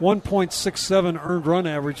 1.67 earned run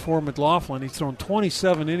average for McLaughlin. He's thrown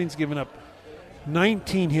 27 innings, given up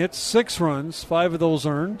 19 hits, 6 runs, 5 of those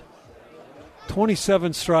earned.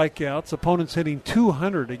 27 strikeouts. Opponents hitting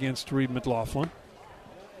 200 against Reed McLaughlin.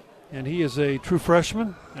 And he is a true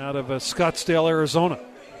freshman out of Scottsdale, Arizona.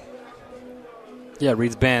 Yeah,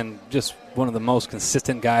 Reed's been just one of the most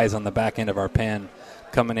consistent guys on the back end of our pen,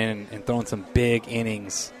 coming in and throwing some big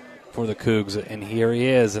innings for the Cougs. And here he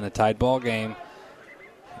is in a tied ball game,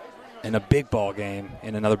 in a big ball game,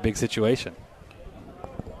 in another big situation.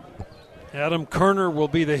 Adam Kerner will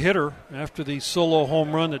be the hitter after the solo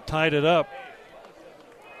home run that tied it up.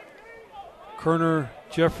 Kerner,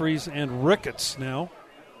 Jeffries, and Ricketts now,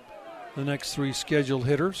 the next 3 scheduled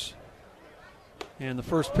hitters. And the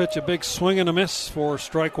first pitch, a big swing and a miss for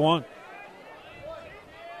strike 1.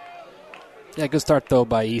 Yeah, good start, though,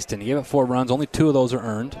 by Easton. He gave it 4 runs. Only 2 of those are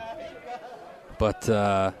earned.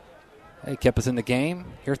 But he kept us in the game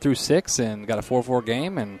here through 6 and got a 4-4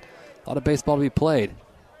 game and a lot of baseball to be played.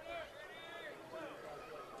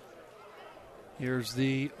 Here's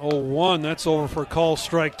the 0-1. That's over for call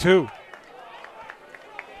strike 2.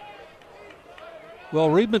 Well,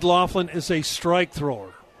 Reed McLaughlin is a strike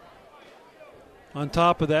thrower. On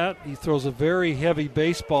top of that, he throws a very heavy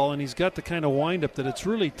baseball, and he's got the kind of windup that it's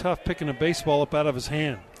really tough picking a baseball up out of his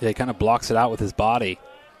hand. Yeah, he kind of blocks it out with his body.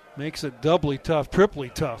 Makes it doubly tough, triply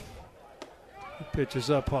tough. He pitches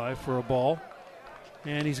up high for a ball.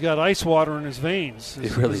 And he's got ice water in his veins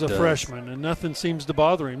as a freshman, and nothing seems to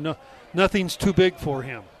bother him. No, nothing's too big for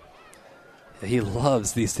him. He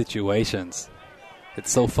loves these situations.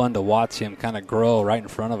 It's so fun to watch him kind of grow right in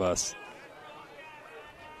front of us.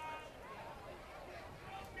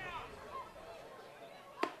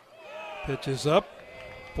 Pitches up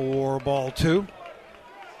for ball 2.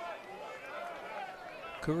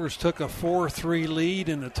 Cougars took a 4-3 lead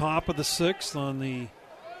in the top of the 6th on the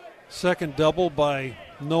second double by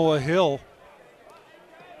Noah Hill.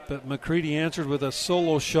 But McCready answered with a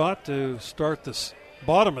solo shot to start the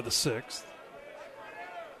bottom of the 6th.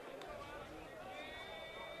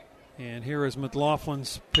 And here is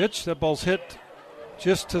McLaughlin's pitch. That ball's hit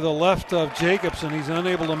just to the left of Jacobson. He's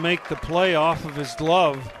unable to make the play off of his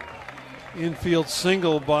glove. Infield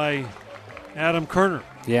single by Adam Kerner.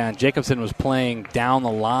 Yeah, and Jacobson was playing down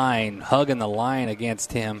the line, hugging the line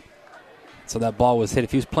against him. So that ball was hit.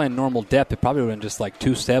 If he was playing normal depth, it probably would have been just like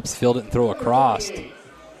 2 steps, field it, and throw across.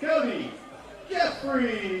 Cody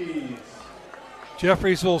Jeffries.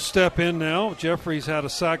 Jeffries will step in now. Jeffries had a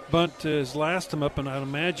sac bunt to his last time up, and I'd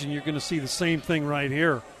imagine you're going to see the same thing right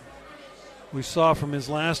here. We saw from his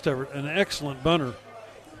last effort an excellent bunter.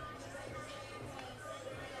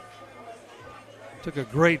 Took a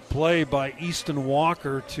great play by Easton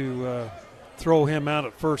Walker to throw him out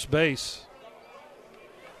at first base.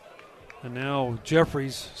 And now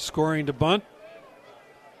Jeffries scoring to bunt.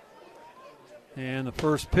 And the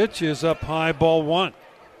first pitch is up high, ball 1.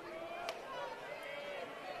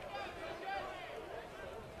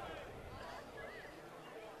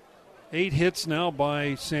 Eight hits now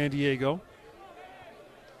by San Diego.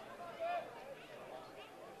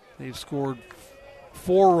 They've scored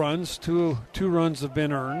 4 runs. Two runs have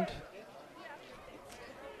been earned.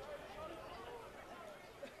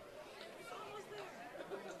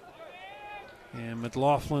 And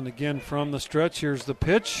McLaughlin again from the stretch. Here's the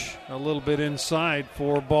pitch. A little bit inside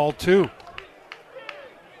for ball 2.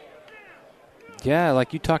 Yeah,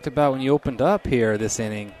 like you talked about when you opened up here this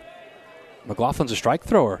inning, McLaughlin's a strike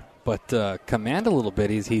thrower, but command a little bit.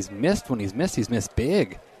 He's missed when he's missed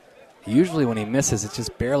big. Usually when he misses, it's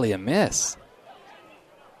just barely a miss.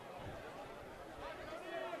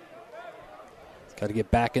 He's got to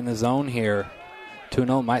get back in the zone here.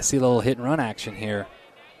 2-0, might see a little hit and run action here.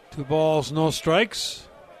 2 balls, no strikes.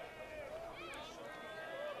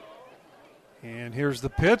 And here's the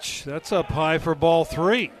pitch. That's up high for ball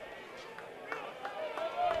 3.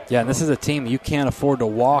 Yeah, and this is a team you can't afford to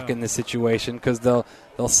walk in this situation because they'll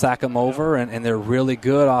sack them over, and they're really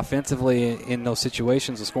good offensively in those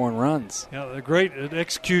situations of scoring runs. Yeah, they're great at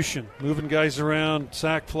execution, moving guys around,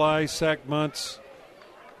 sack flies, sack bunts.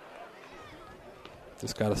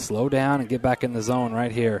 Just got to slow down and get back in the zone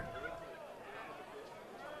right here.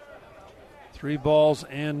 3 balls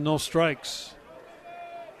and no strikes.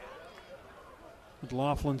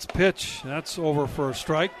 McLaughlin's pitch, that's over for a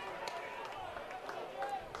strike.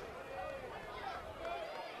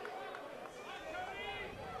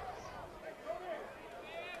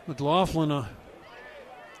 McLaughlin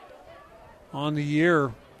on the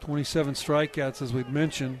year, 27 strikeouts as we've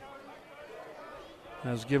mentioned,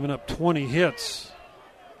 has given up 20 hits.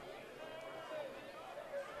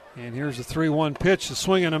 And here's a 3-1 pitch, a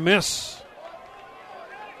swing and a miss.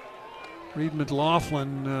 Reed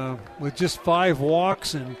McLaughlin with just 5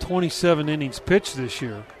 walks and 27 innings pitched this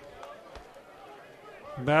year.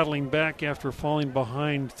 Battling back after falling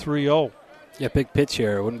behind 3-0. Yeah, big pitch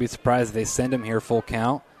here. Wouldn't be surprised if they send him here full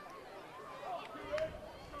count.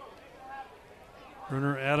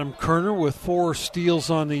 Runner Adam Kerner with 4 steals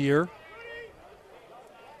on the year.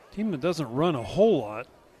 Team that doesn't run a whole lot.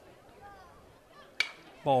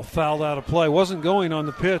 Ball fouled out of play. Wasn't going on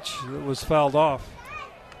the pitch. It was fouled off.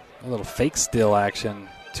 A little fake steal action.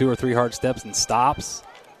 2 or 3 hard steps and stops.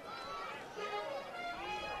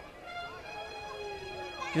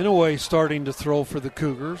 Inouye starting to throw for the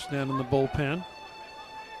Cougars down in the bullpen.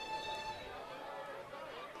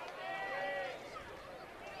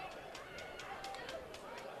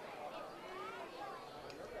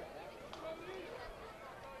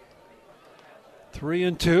 Three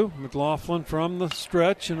and 2. McLaughlin from the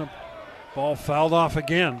stretch, and a ball fouled off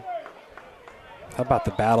again. How about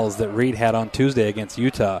the battles that Reed had on Tuesday against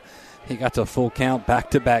Utah? He got to a full count,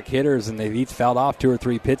 back-to-back hitters, and they've each fouled off 2 or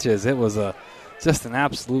 3 pitches. It was just an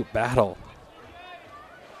absolute battle.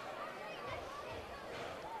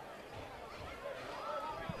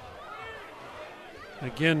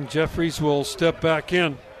 Again, Jeffries will step back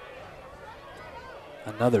in.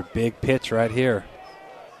 Another big pitch right here.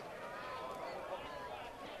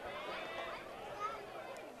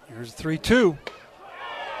 Here's 3-2.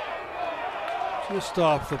 Just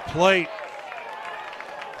off the plate.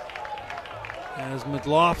 As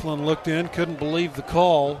McLaughlin looked in, couldn't believe the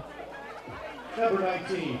call. Number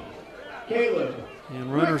 19, Caleb.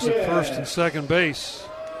 And runners at first and second base.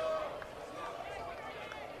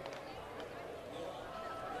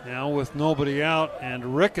 Now with nobody out,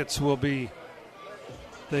 and Ricketts will be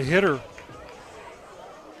the hitter.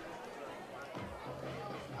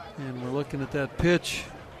 And we're looking at that pitch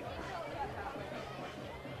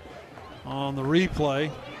on the replay.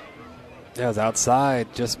 That was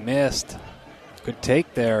outside, just missed. Good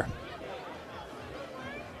take there.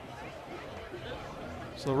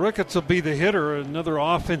 So Ricketts will be the hitter. Another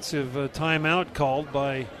offensive timeout called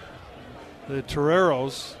by the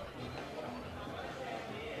Toreros.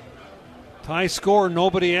 Tie score,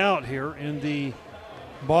 nobody out here in the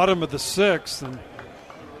bottom of the 6th. And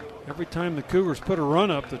every time the Cougars put a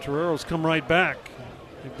run up, the Toreros come right back.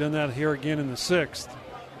 They've done that here again in the 6th.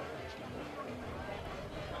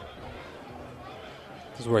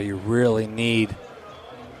 This is where you really need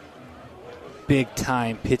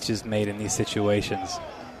big-time pitches made in these situations.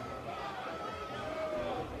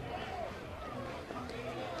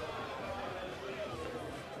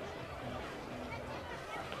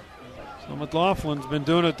 So McLaughlin's been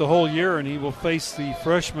doing it the whole year, and he will face the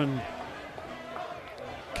freshman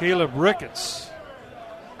Caleb Ricketts.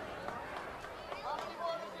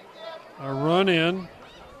 A run in,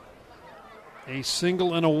 a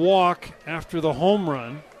single and a walk after the home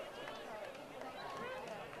run.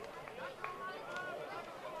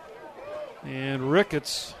 And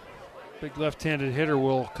Ricketts, big left-handed hitter,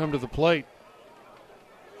 will come to the plate.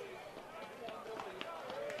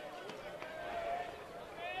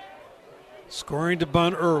 Scoring to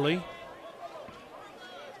bunt early.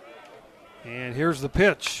 And here's the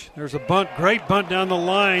pitch. There's a bunt, great bunt down the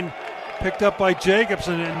line, picked up by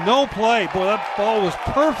Jacobson, and no play. Boy, that ball was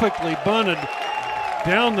perfectly bunted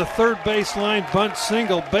down the third base line, bunt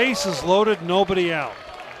single, bases loaded, nobody out.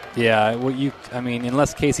 Yeah,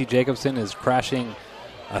 unless Casey Jacobson is crashing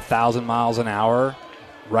 1,000 miles an hour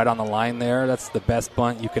right on the line there, that's the best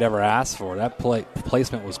bunt you could ever ask for. That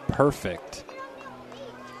placement was perfect.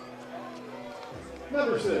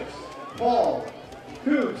 Number 6, Paul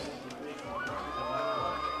Kuntz.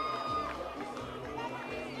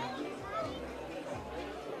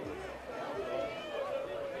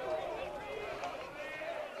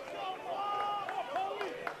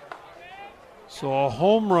 So a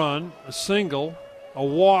home run, a single, a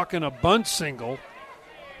walk, and a bunt single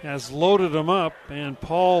has loaded them up, and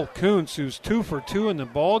Paul Kuntz, who's 2 for 2 in the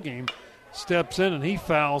ball game, steps in and he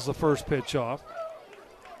fouls the first pitch off.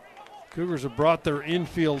 Cougars have brought their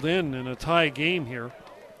infield in a tie game here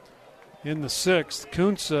in the 6th.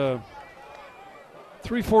 Kuntz,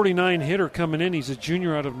 349 hitter coming in. He's a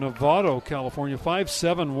junior out of Novato, California,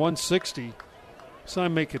 5'7", 160. Saw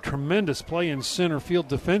him make a tremendous play in center field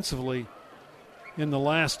defensively in the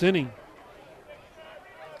last inning.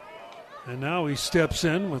 And now he steps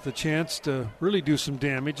in with a chance to really do some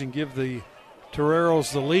damage and give the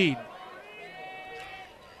Toreros the lead.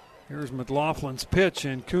 Here's McLaughlin's pitch,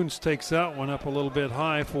 and Kuntz takes that one up a little bit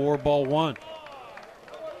high for ball 1.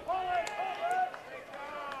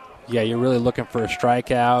 Yeah, you're really looking for a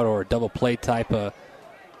strikeout or a double play type of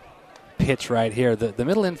pitch right here. The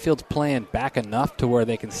middle infield's playing back enough to where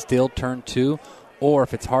they can still turn 2, or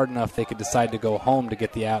if it's hard enough, they could decide to go home to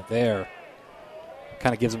get the out there.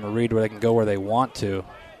 Kind of gives them a read where they can go where they want to,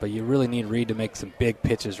 but you really need Reed to make some big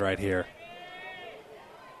pitches right here.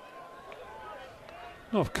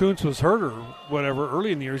 I don't know if Kuntz was hurt or whatever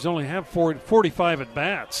early in the year. He's only had 45 at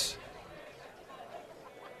bats.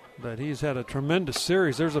 But he's had a tremendous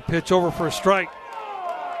series. There's a pitch over for a strike.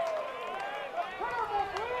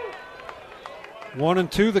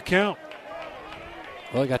 1-2 the count.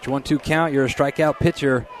 Well, you got your 1-2 count. You're a strikeout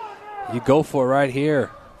pitcher. You go for it right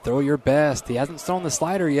here. Throw your best. He hasn't thrown the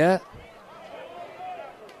slider yet.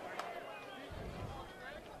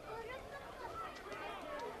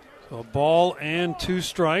 So a ball and 2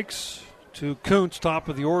 strikes to Kuntz. Top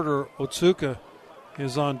of the order, Otsuka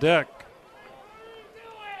is on deck.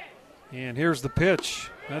 And here's the pitch.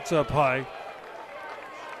 That's up high.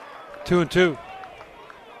 2-2.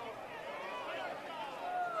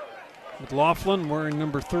 McLaughlin wearing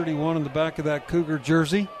number 31 in the back of that Cougar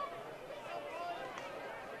jersey.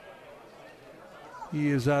 He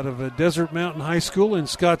is out of Desert Mountain High School in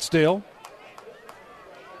Scottsdale.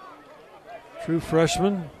 True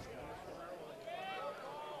freshman.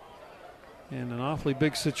 And an awfully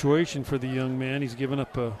big situation for the young man. He's given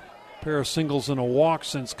up a pair of singles and a walk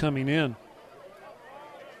since coming in.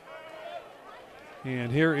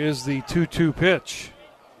 And here is the 2-2 pitch.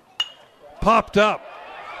 Popped up.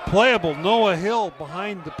 Playable. Noah Hill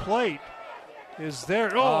behind the plate is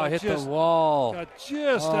there. Oh, hit the wall. Got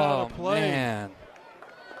just out of play. Man.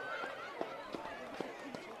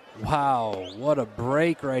 Wow, what a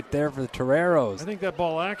break right there for the Toreros. I think that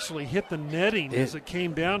ball actually hit the netting as it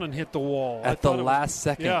came down and hit the wall. At the last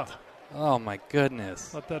second. Yeah. Oh, my goodness.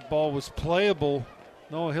 Thought that ball was playable.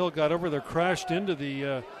 Noah Hill got over there, crashed into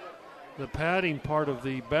the padding part of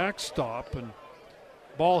the backstop, and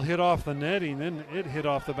ball hit off the netting, then it hit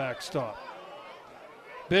off the backstop.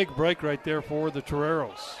 Big break right there for the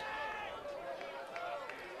Toreros.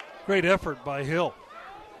 Great effort by Hill.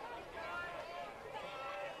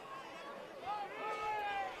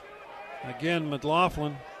 Again,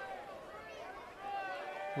 McLaughlin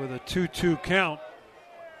with a 2-2 count.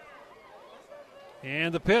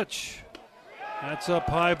 And the pitch. That's up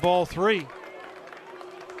high, ball 3.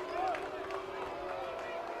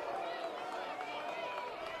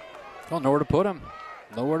 Well, nowhere to put him.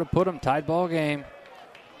 Nowhere to put him. Tied ball game.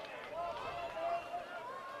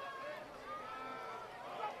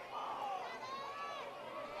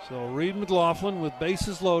 So Reed McLaughlin with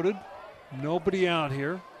bases loaded. Nobody out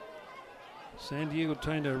here. San Diego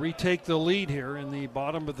trying to retake the lead here in the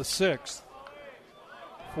bottom of the 6th.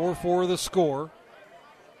 4-4 the score.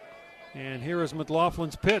 And here is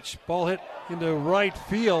McLaughlin's pitch. Ball hit into right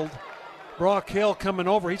field. Brock Hale coming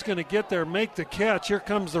over. He's going to get there, make the catch. Here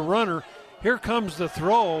comes the runner. Here comes the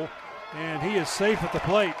throw. And he is safe at the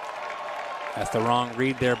plate. That's the wrong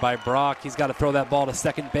read there by Brock. He's got to throw that ball to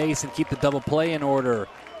second base and keep the double play in order.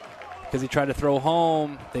 Because he tried to throw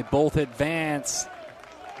home. They both advance.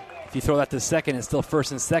 If you throw that to second, it's still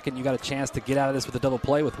first and second. You got a chance to get out of this with a double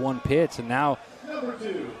play with one pitch. And now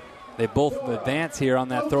they both advance here on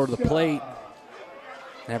that throw to the plate.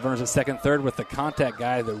 And have runners at second, third with the contact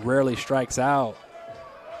guy that rarely strikes out.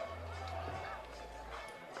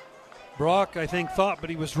 Brock, I think, thought, but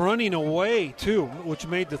he was running away, too, which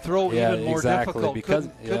made the throw even more difficult. Because,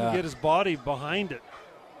 couldn't get his body behind it.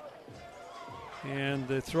 And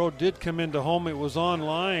the throw did come into home. It was on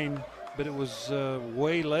line, but it was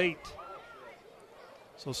way late.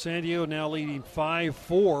 So San Diego now leading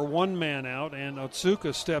 5-4, one man out, and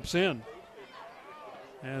Otsuka steps in.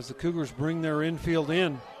 as the Cougars bring their infield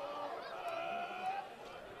in.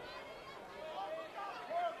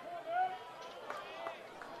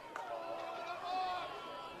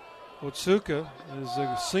 Otsuka is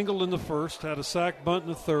a single in the first, had a sac bunt in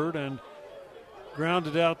the third, and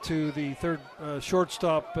grounded out to the third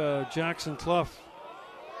shortstop, Jackson Clough,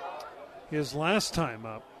 his last time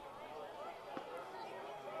up.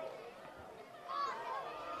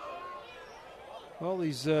 Well,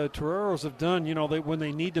 these Toreros have done, when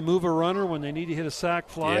they need to move a runner, when they need to hit a sac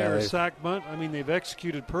fly or a sac bunt, they've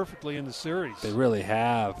executed perfectly in the series. They really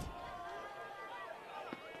have.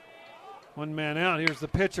 One man out. Here's the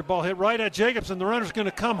pitch. A ball hit right at Jacobson. The runner's going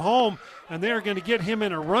to come home, and they're going to get him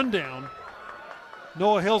in a rundown.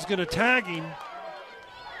 Noah Hill's going to tag him.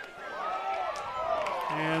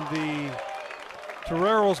 And the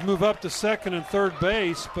Toreros move up to second and third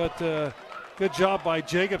base, but good job by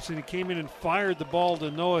Jacobson. He came in and fired the ball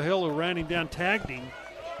to Noah Hill, who ran him down, tagged him,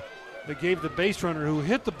 but gave the base runner who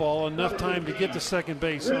hit the ball enough time to get to second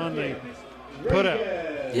base on the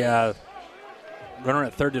putout. Yeah. Runner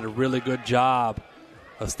at third did a really good job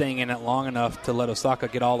of staying in it long enough to let Osaka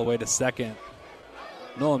get all the way to second.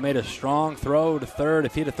 Noah made a strong throw to third.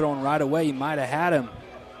 If he'd have thrown right away, he might have had him.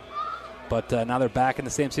 But now they're back in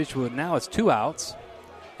the same situation. Now it's 2 outs,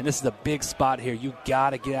 and this is a big spot here. You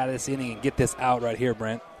got to get out of this inning and get this out right here,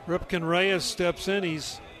 Brent. Ripken Reyes steps in.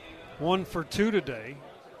 He's 1 for 2 today.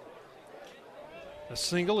 A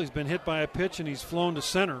single. He's been hit by a pitch, and he's flown to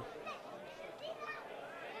center.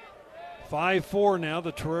 5-4 now,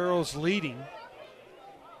 the Toreros leading.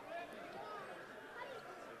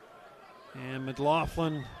 And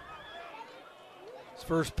McLaughlin, his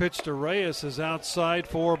first pitch to Reyes is outside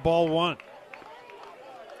for ball 1.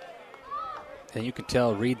 And you can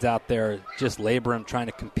tell Reed's out there just laboring, trying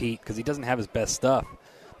to compete because he doesn't have his best stuff.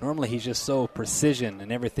 Normally he's just so precision in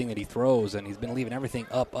everything that he throws, and he's been leaving everything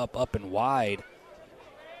up, and wide.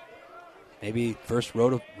 Maybe first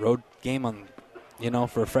road game on,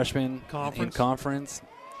 for a freshman in conference,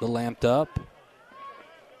 a little amped up.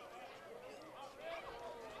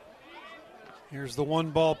 Here's the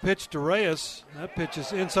 1-ball pitch to Reyes. That pitch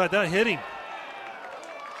is inside. That hit him.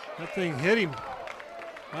 That thing hit him.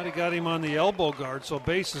 Might have got him on the elbow guard, so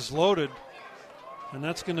base is loaded. And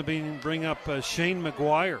that's going to bring up Shane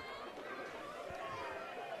McGuire.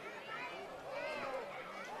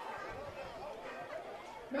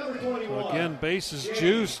 So again, base is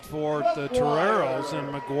juiced for the Toreros, and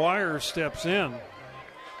McGuire steps in.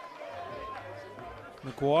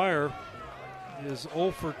 McGuire is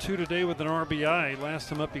 0 for 2 today with an RBI. Last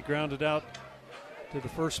time up, he grounded out to the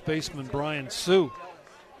first baseman, Brian Sue.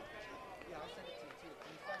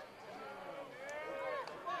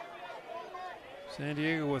 San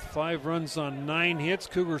Diego with 5 runs on 9 hits.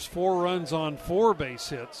 Cougars 4 runs on 4 base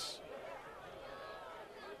hits.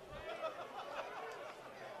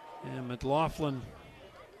 And McLaughlin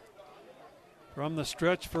from the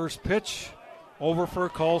stretch, first pitch, over for a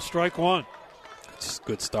call, strike 1. It's a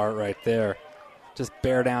good start right there. Just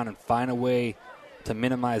bear down and find a way to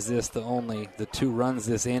minimize this to only the 2 runs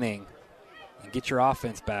this inning and get your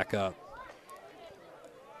offense back up.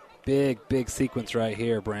 Big sequence right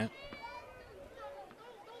here, Brent.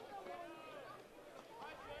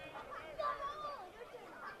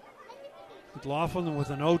 McLaughlin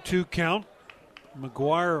with an 0-2 count.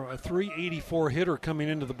 McGuire, a .384 hitter coming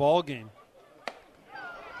into the ball game.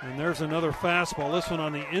 And there's another fastball. This one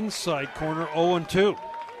on the inside corner, 0-2.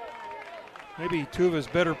 Maybe 2 of his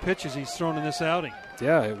better pitches he's thrown in this outing.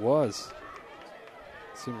 Yeah, it was.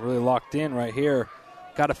 Seemed really locked in right here.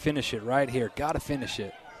 Got to finish it right here. Got to finish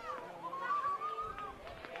it.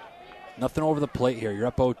 Nothing over the plate here. You're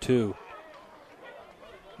up 0-2.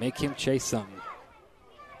 Make him chase something.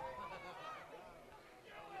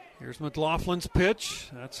 Here's McLaughlin's pitch.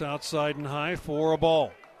 That's outside and high for a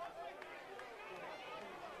ball.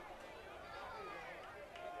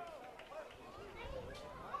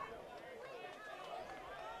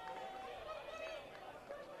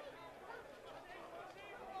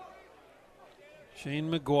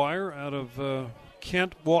 Shane McGuire out of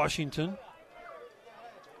Kent, Washington.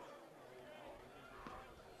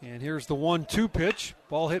 And here's the 1-2 pitch.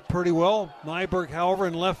 Ball hit pretty well. Nyberg, however,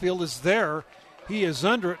 in left field is there. He is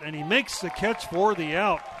under it, and he makes the catch for the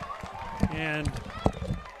out. And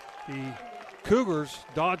the Cougars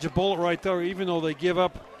dodge a bullet right there. Even though they give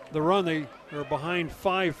up the run, they are behind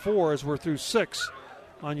 5-4 as we're through 6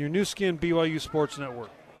 on your new skin BYU Sports Network.